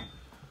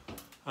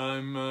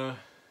 I'm gonna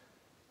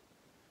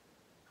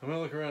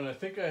look around. I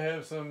think I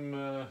have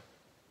some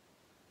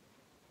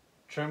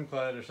trim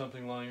clad or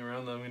something lying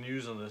around that I'm gonna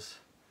use on this.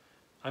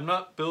 I'm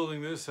not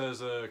building this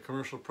as a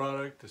commercial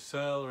product to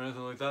sell or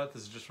anything like that.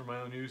 This is just for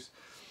my own use.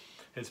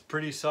 It's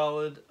pretty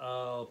solid.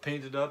 I'll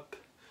paint it up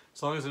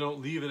as long as I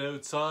don't leave it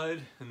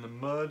outside in the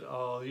mud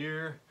all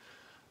year.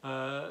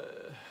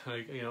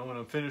 You know, when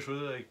I'm finished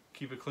with it, I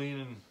keep it clean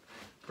and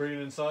bring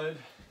it inside,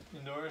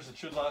 indoors. It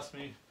should last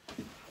me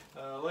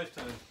a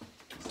lifetime.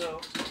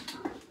 So,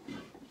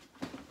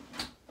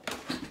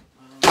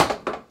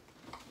 the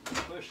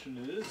question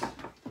is,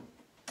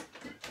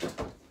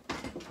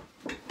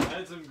 I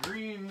had some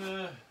green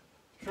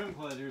trim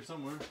clad here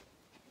somewhere.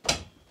 I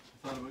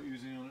thought about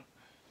using on it.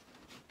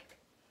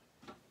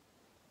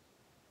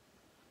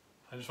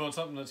 I just want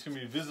something that's going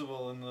to be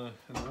visible in the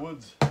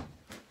woods,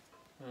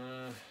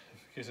 in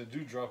case I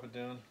do drop it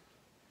down.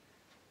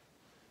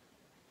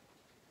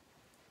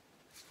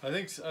 I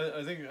think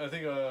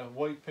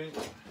white paint.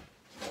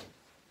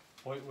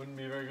 White wouldn't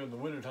be very good in the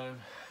winter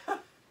time.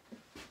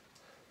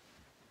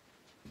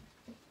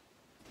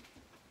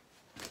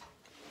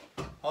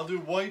 I'll do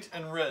white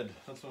and red.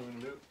 That's what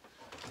I'm gonna do.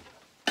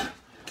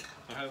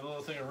 I have a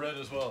little thing of red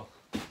as well.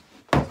 So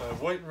I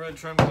have white and red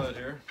trim clad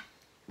here.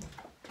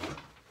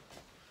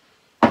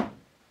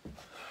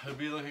 It'd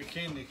be like a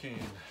candy cane.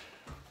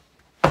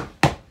 Does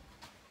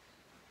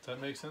that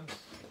make sense?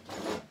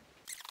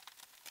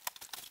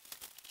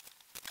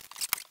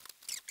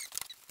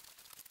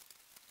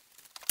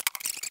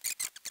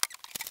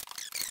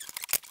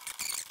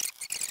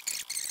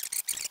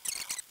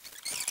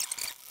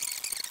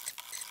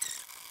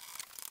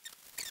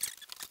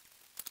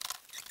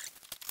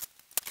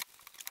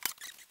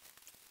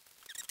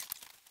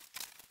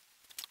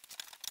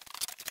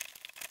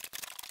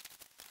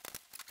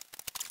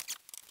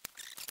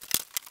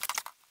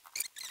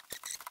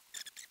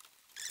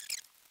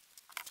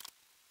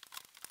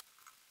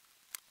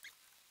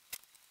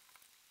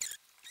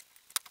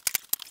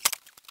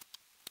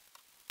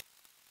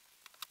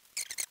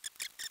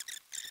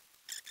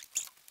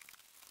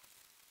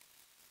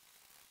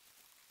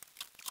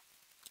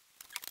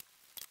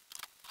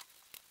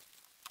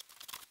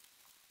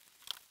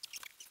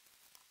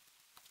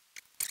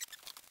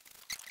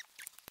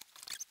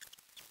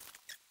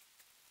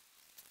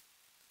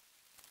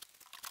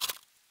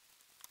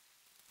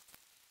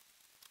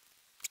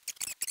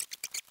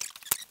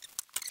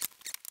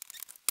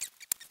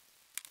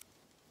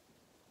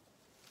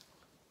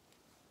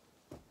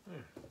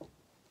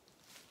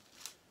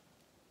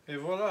 Et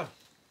voilà.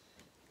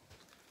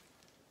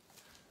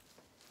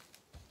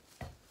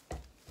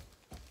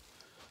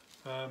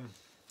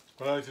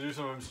 What I like to do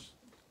sometimes,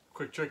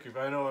 quick trick, if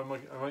I know I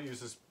might use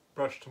this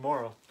brush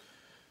tomorrow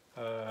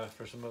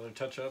for some other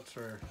touch-ups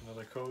or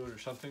another coat or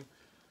something.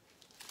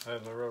 I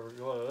have my rubber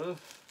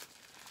glove.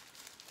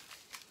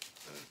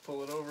 I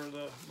pull it over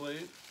the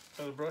blade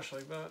of the brush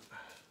like that.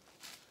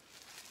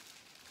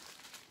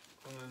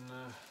 and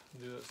then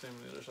do that same on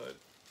the other side.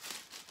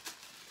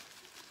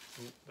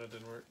 Oop, that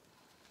didn't work.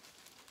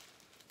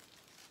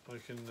 I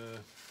can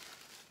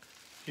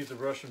keep the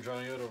brush from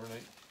drying out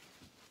overnight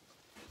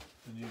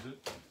and use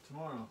it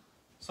tomorrow.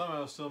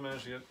 Somehow still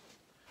managed to get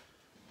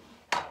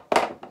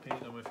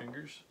paint on my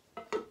fingers.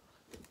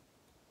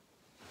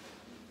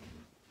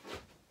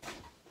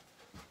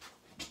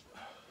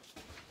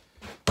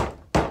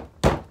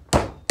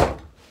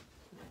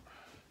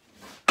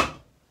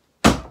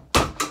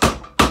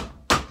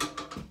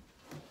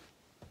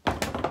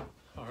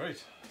 All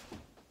right.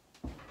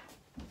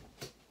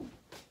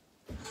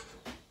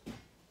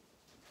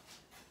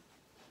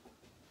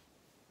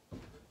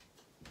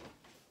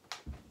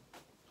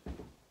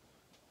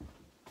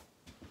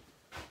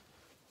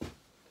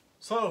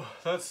 So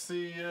that's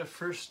the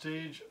first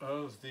stage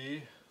of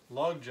the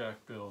log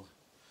jack build.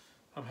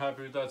 I'm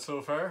happy with that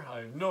so far. I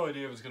have no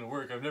idea if it's going to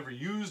work. I've never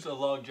used a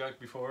log jack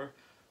before,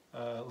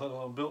 let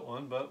alone built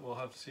one, but we'll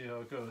have to see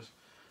how it goes.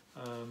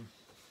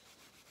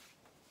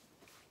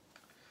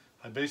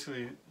 I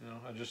basically,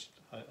 I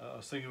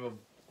was thinking of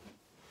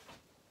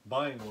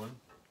buying one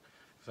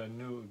because I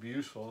knew it would be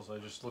useful, so I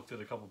just looked at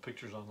a couple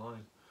pictures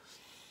online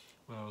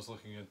when I was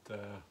looking at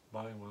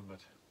buying one. But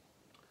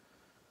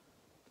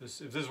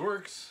if this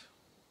works,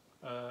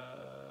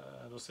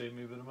 it'll save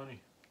me a bit of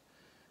money,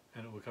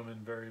 and it will come in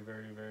very,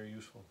 very, very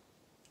useful.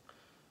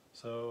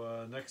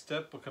 So next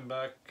step, we'll come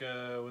back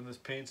when this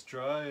paint's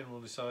dry, and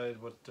we'll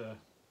decide what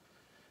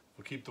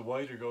we'll keep the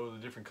white or go with a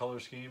different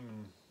color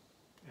scheme,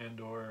 and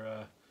or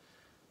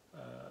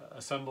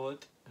assemble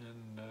it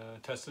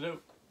and test it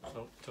out.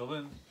 So till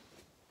then.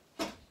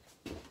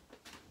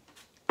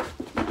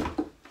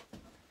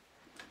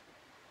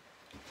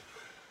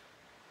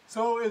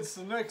 So it's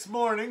the next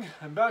morning.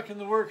 I'm back in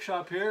the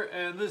workshop here,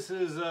 and this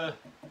is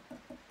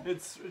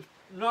it's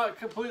not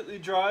completely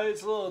dry.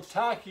 It's a little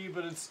tacky,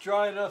 but it's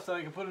dry enough that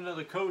I can put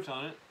another coat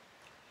on it.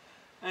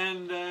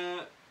 And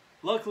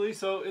luckily,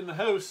 so in the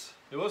house,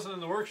 it wasn't in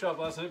the workshop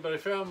last night, but I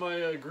found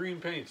my green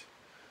paint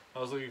I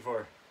was looking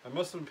for. I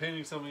must have been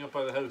painting something up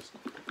by the house.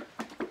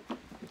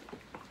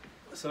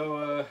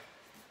 So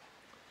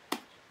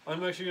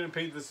I'm actually going to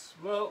paint this.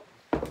 Well,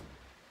 it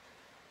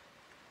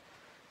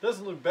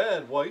doesn't look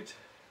bad white.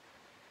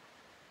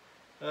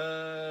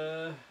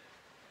 I'm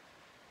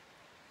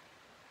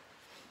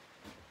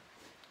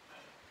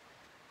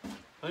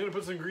going to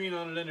put some green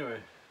on it anyway.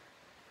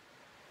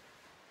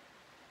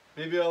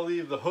 Maybe I'll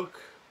leave the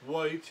hook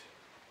white,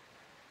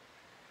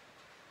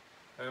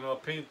 and I'll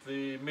paint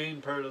the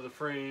main part of the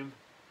frame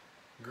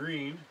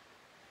green.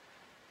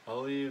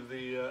 I'll leave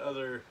the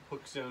other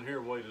hooks down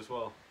here white as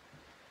well,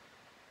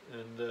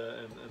 and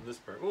this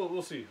part.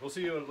 We'll see. We'll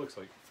see what it looks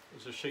like.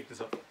 Let's just shake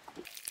this up.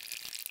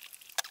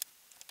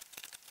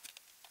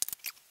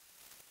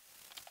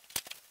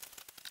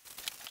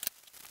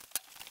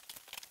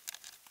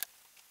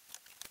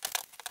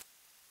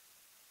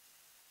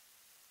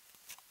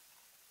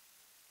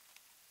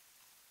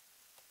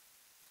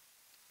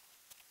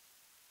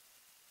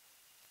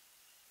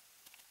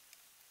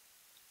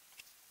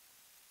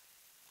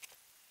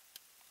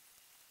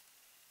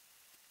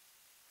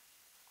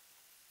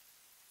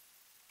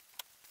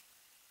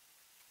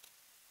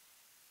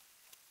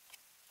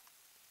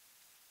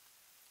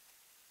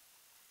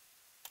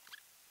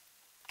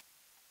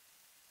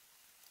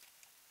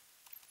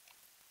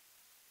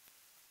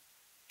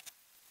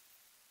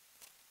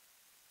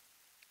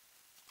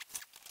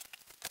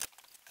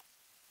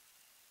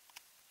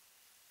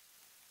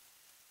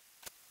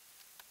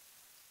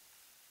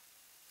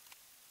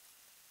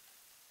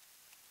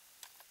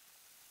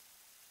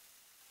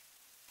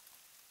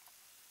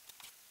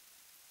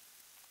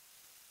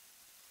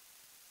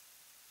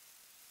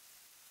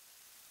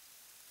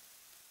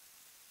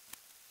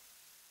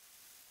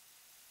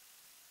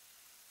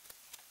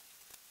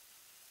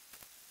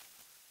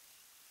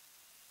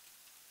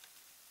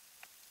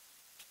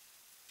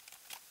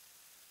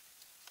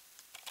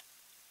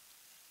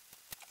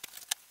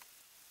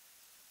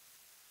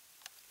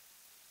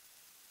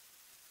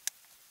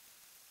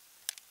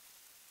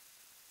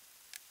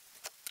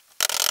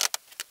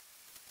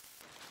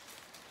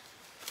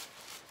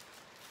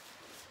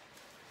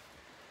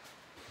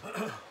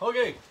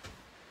 Okay,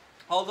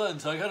 all done.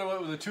 So I kind of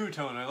went with a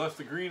two-tone. I left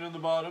the green on the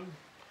bottom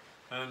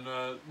and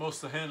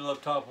most of the handle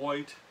up top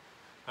white.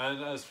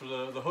 And as for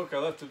the hook, I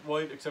left it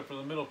white except for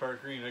the middle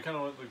part green. I kind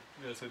of went like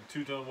I said,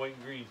 two-tone white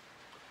and green.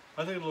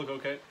 I think it'll look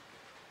okay.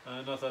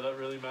 Not that that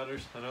really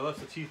matters. And I left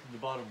the teeth in the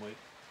bottom white.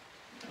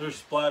 There's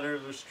splatter,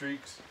 there's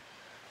streaks.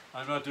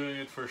 I'm not doing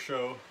it for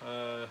show.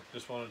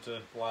 Just wanted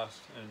to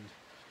blast. And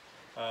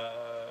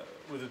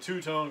with a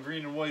two-tone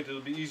green and white,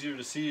 it'll be easier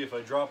to see if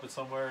I drop it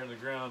somewhere in the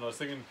ground. I was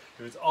thinking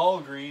if it's all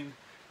green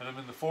and I'm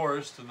in the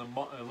forest and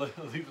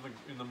leave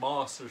it in the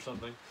moss or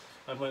something,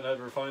 I might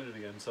never find it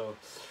again. So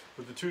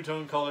with the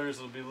two-tone colors,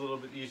 it'll be a little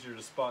bit easier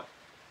to spot.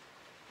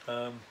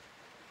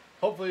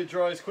 Hopefully it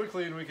dries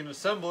quickly and we can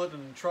assemble it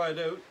and try it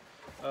out.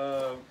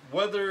 The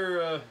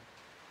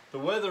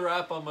weather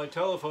app on my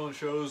telephone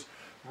shows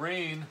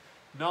rain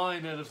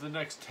 9 out of the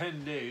next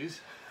 10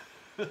 days.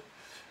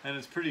 and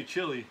it's pretty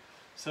chilly.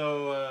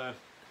 So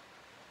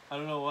I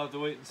don't know. We'll have to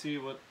wait and see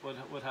what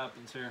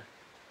happens here.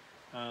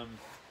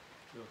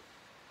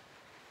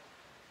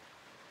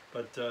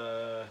 But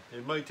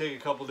it might take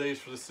a couple days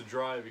for this to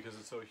dry because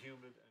it's so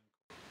humid.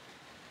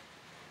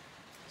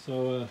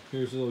 So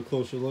here's a little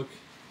closer look.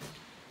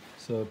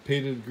 So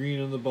painted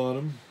green on the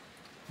bottom,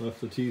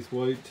 left the teeth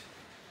white,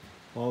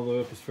 all the way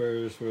up as far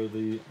as where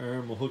the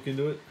arm will hook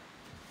into it,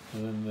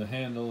 and then the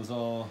handle is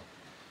all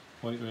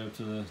white way up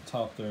to the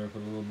top there, but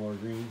a little more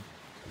green.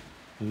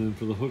 And then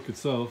for the hook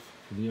itself,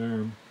 for the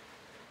arm,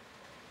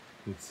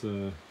 it's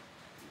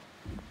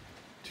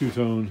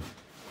two-tone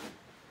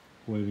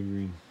white and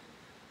green.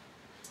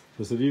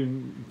 I said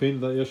even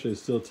painted that yesterday,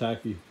 it's still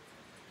tacky.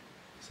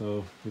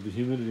 So with the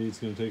humidity, it's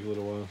going to take a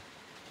little while.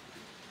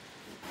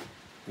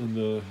 And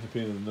I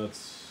painted the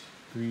nuts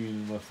green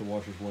and left the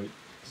washers white.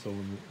 So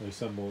when I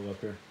assemble it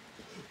up here.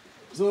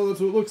 So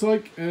that's what it looks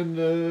like, and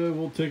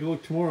we'll take a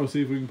look tomorrow,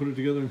 see if we can put it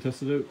together and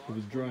test it out if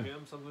it's dry.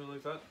 Something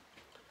like that.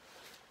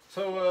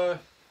 So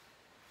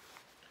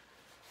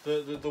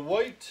the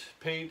white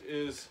paint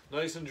is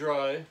nice and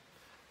dry.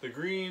 The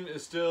green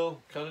is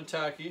still kind of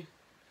tacky.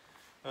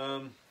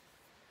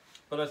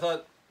 But I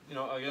thought, you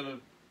know, I got a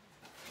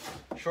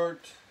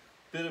short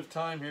bit of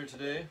time here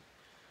today.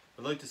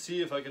 I'd like to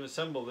see if I can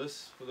assemble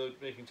this without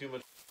making too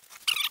much.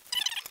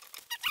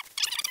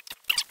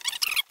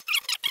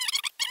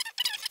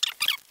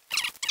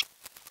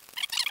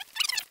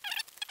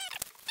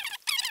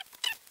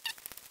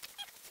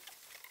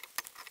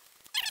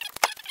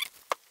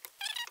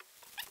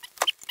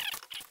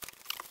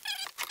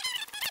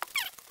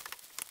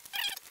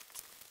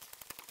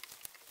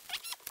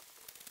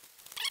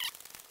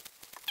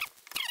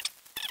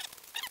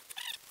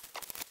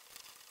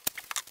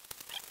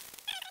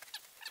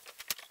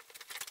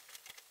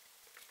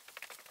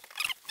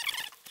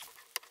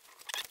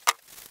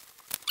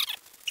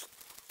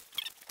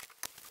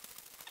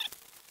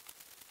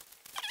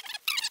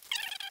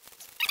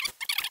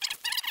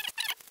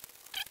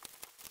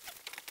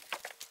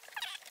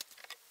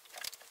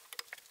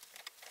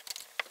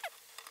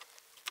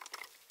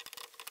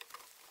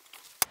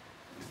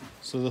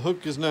 So the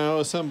hook is now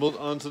assembled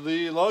onto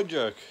the log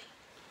jack.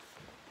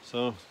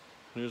 So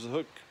here's the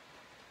hook.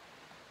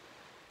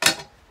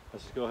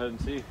 Let's just go ahead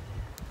and see.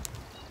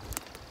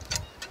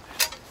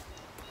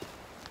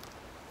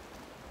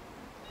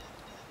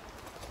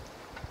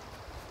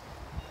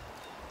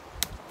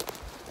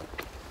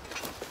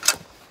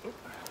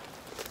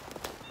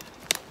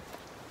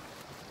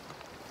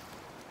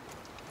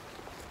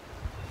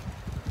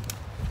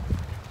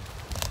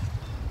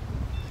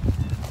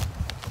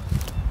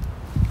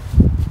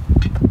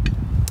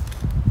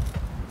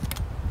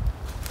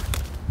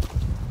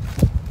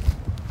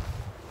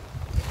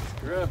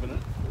 Grabbing it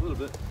a little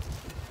bit.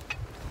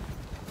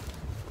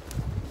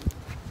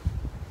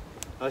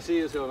 I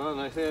see what's going on.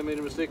 I think I made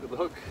a mistake with the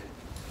hook.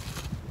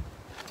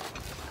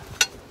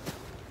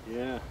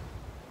 Yeah.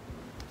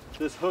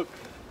 This hook,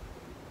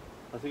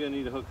 I think I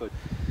need a hook like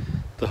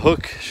the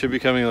hook should be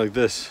coming like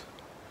this.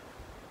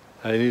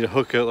 I need a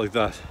hook out like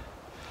that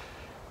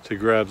to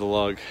grab the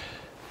log,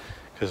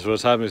 because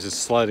what's happening is it's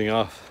sliding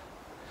off.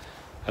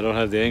 I don't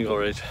have the angle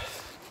right.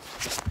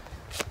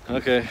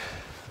 Okay.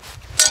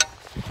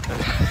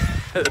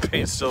 The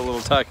paint's still a little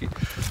tacky.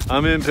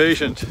 I'm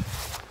impatient.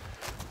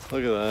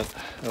 Look at that.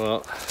 Oh,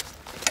 well,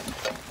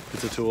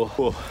 it's a tool.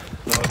 Cool.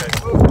 Okay.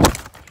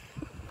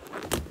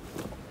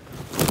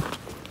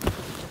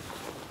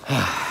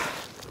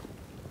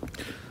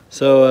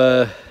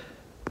 So,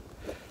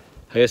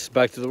 I guess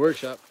back to the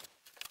workshop.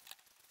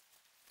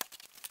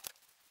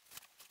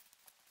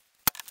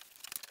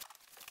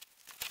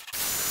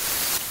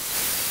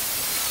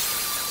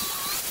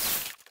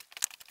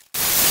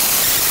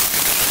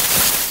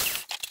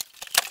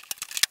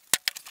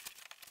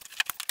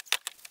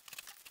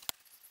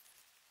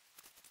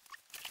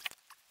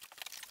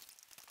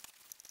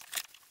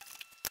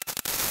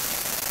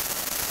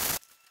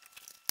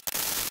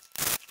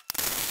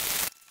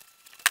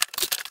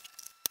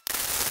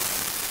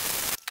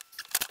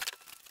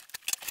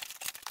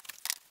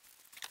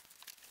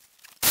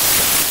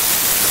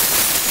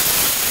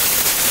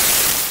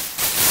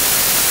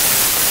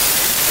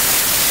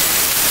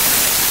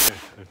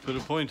 Put a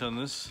point on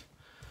this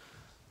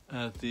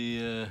at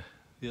the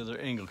other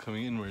angle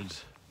coming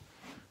inwards.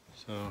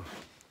 So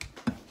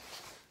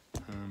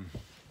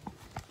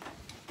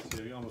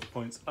see, it almost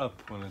points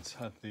up when it's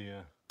at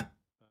the.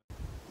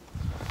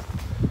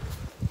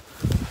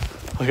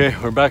 Okay,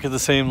 we're back at the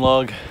same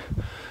log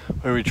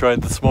where we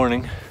tried this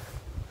morning.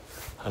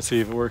 I'll see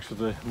if it works with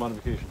the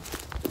modification.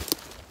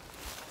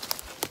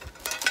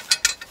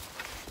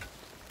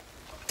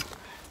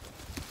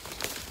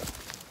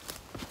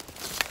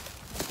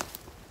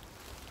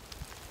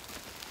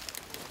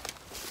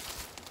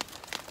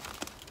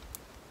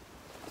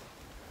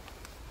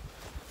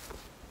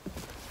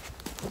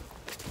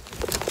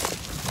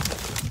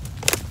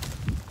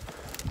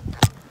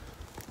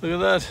 Look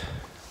at that.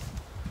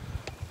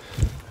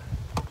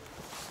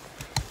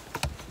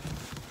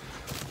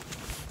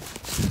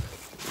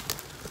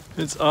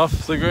 It's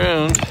off the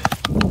ground.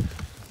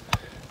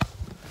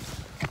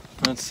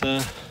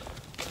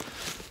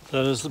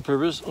 That is the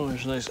purpose. Oh,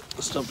 there's a nice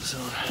stump of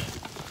stone.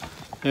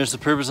 There's the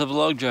purpose of a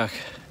log jack.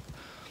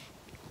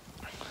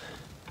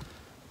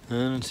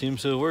 And it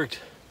seems to have worked.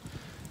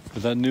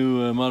 With that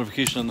new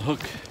modification on the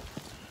hook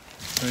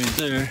right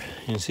there,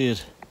 you can see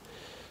it.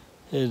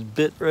 It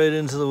bit right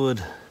into the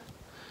wood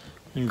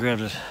and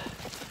grabbed it.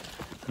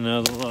 And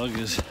now the log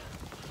is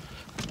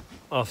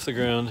off the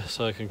ground,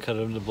 so I can cut it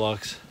into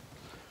blocks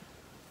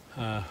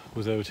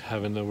without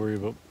having to worry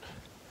about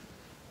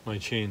my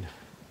chain.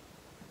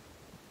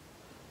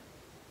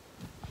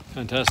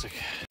 Fantastic.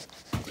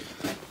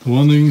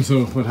 One thing,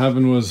 so what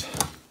happened was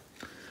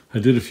I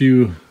did a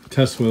few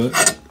tests with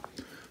it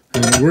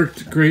and it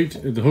worked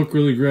great. The hook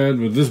really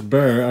grabbed, but this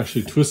bar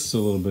actually twists a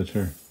little bit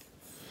here.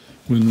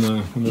 When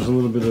there's a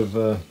little bit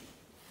of,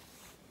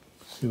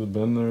 see the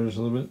bend there is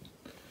a little bit?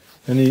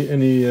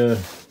 Any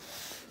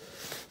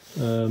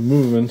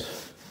movement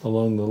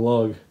along the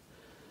log,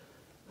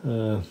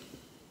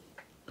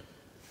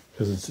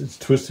 because it's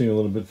twisting a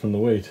little bit from the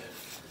weight.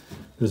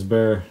 This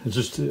bar, it's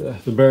just,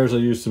 the bars I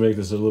used to make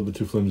this are a little bit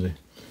too flimsy.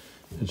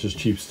 It's just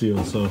cheap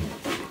steel, so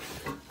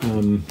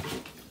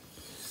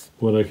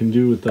what I can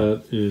do with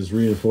that is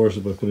reinforce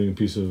it by putting a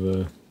piece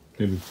of,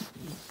 maybe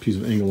a piece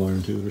of angle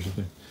iron to it or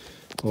something.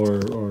 Or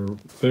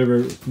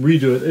whatever,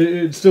 redo it.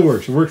 It still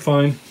works. It worked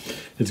fine.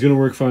 It's going to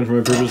work fine for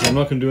my purpose. I'm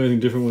not going to do anything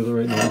different with it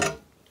right now.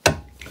 I'm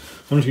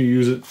just going to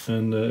use it,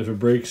 and if it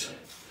breaks,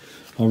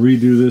 I'll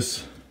redo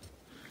this,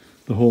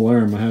 the whole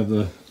arm. I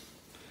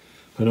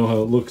know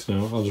how it looks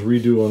now. I'll just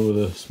redo one with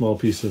a small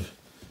piece of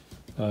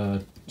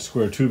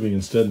square tubing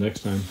instead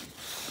next time,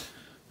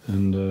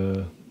 and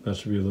that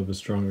should be a little bit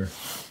stronger.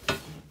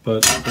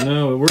 But for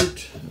now, it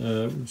worked.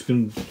 It's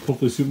going to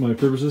hopefully suit my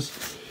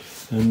purposes,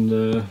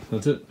 and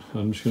that's it.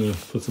 I'm just going to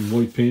put some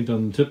white paint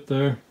on the tip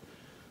there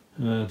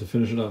to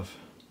finish it off.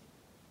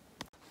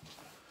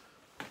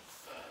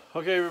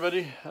 Okay,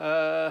 everybody,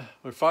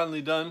 we're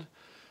finally done.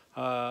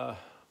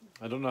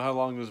 I don't know how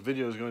long this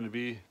video is going to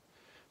be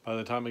by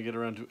the time I get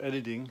around to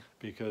editing,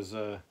 because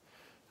it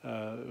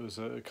was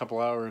a couple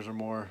hours or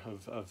more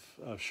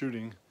of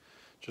shooting,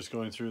 just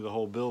going through the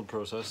whole build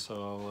process. So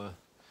I'll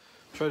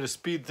try to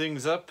speed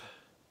things up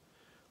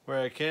where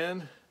I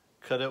can,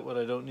 cut out what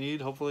I don't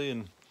need, hopefully.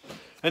 And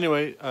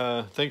anyway,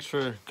 thanks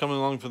for coming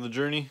along for the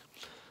journey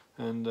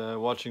and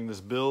watching this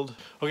build.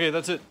 Okay,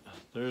 that's it.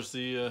 There's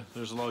the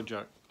log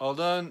jack. All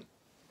done,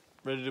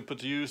 ready to put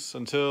to use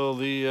until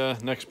the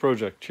next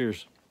project.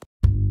 Cheers.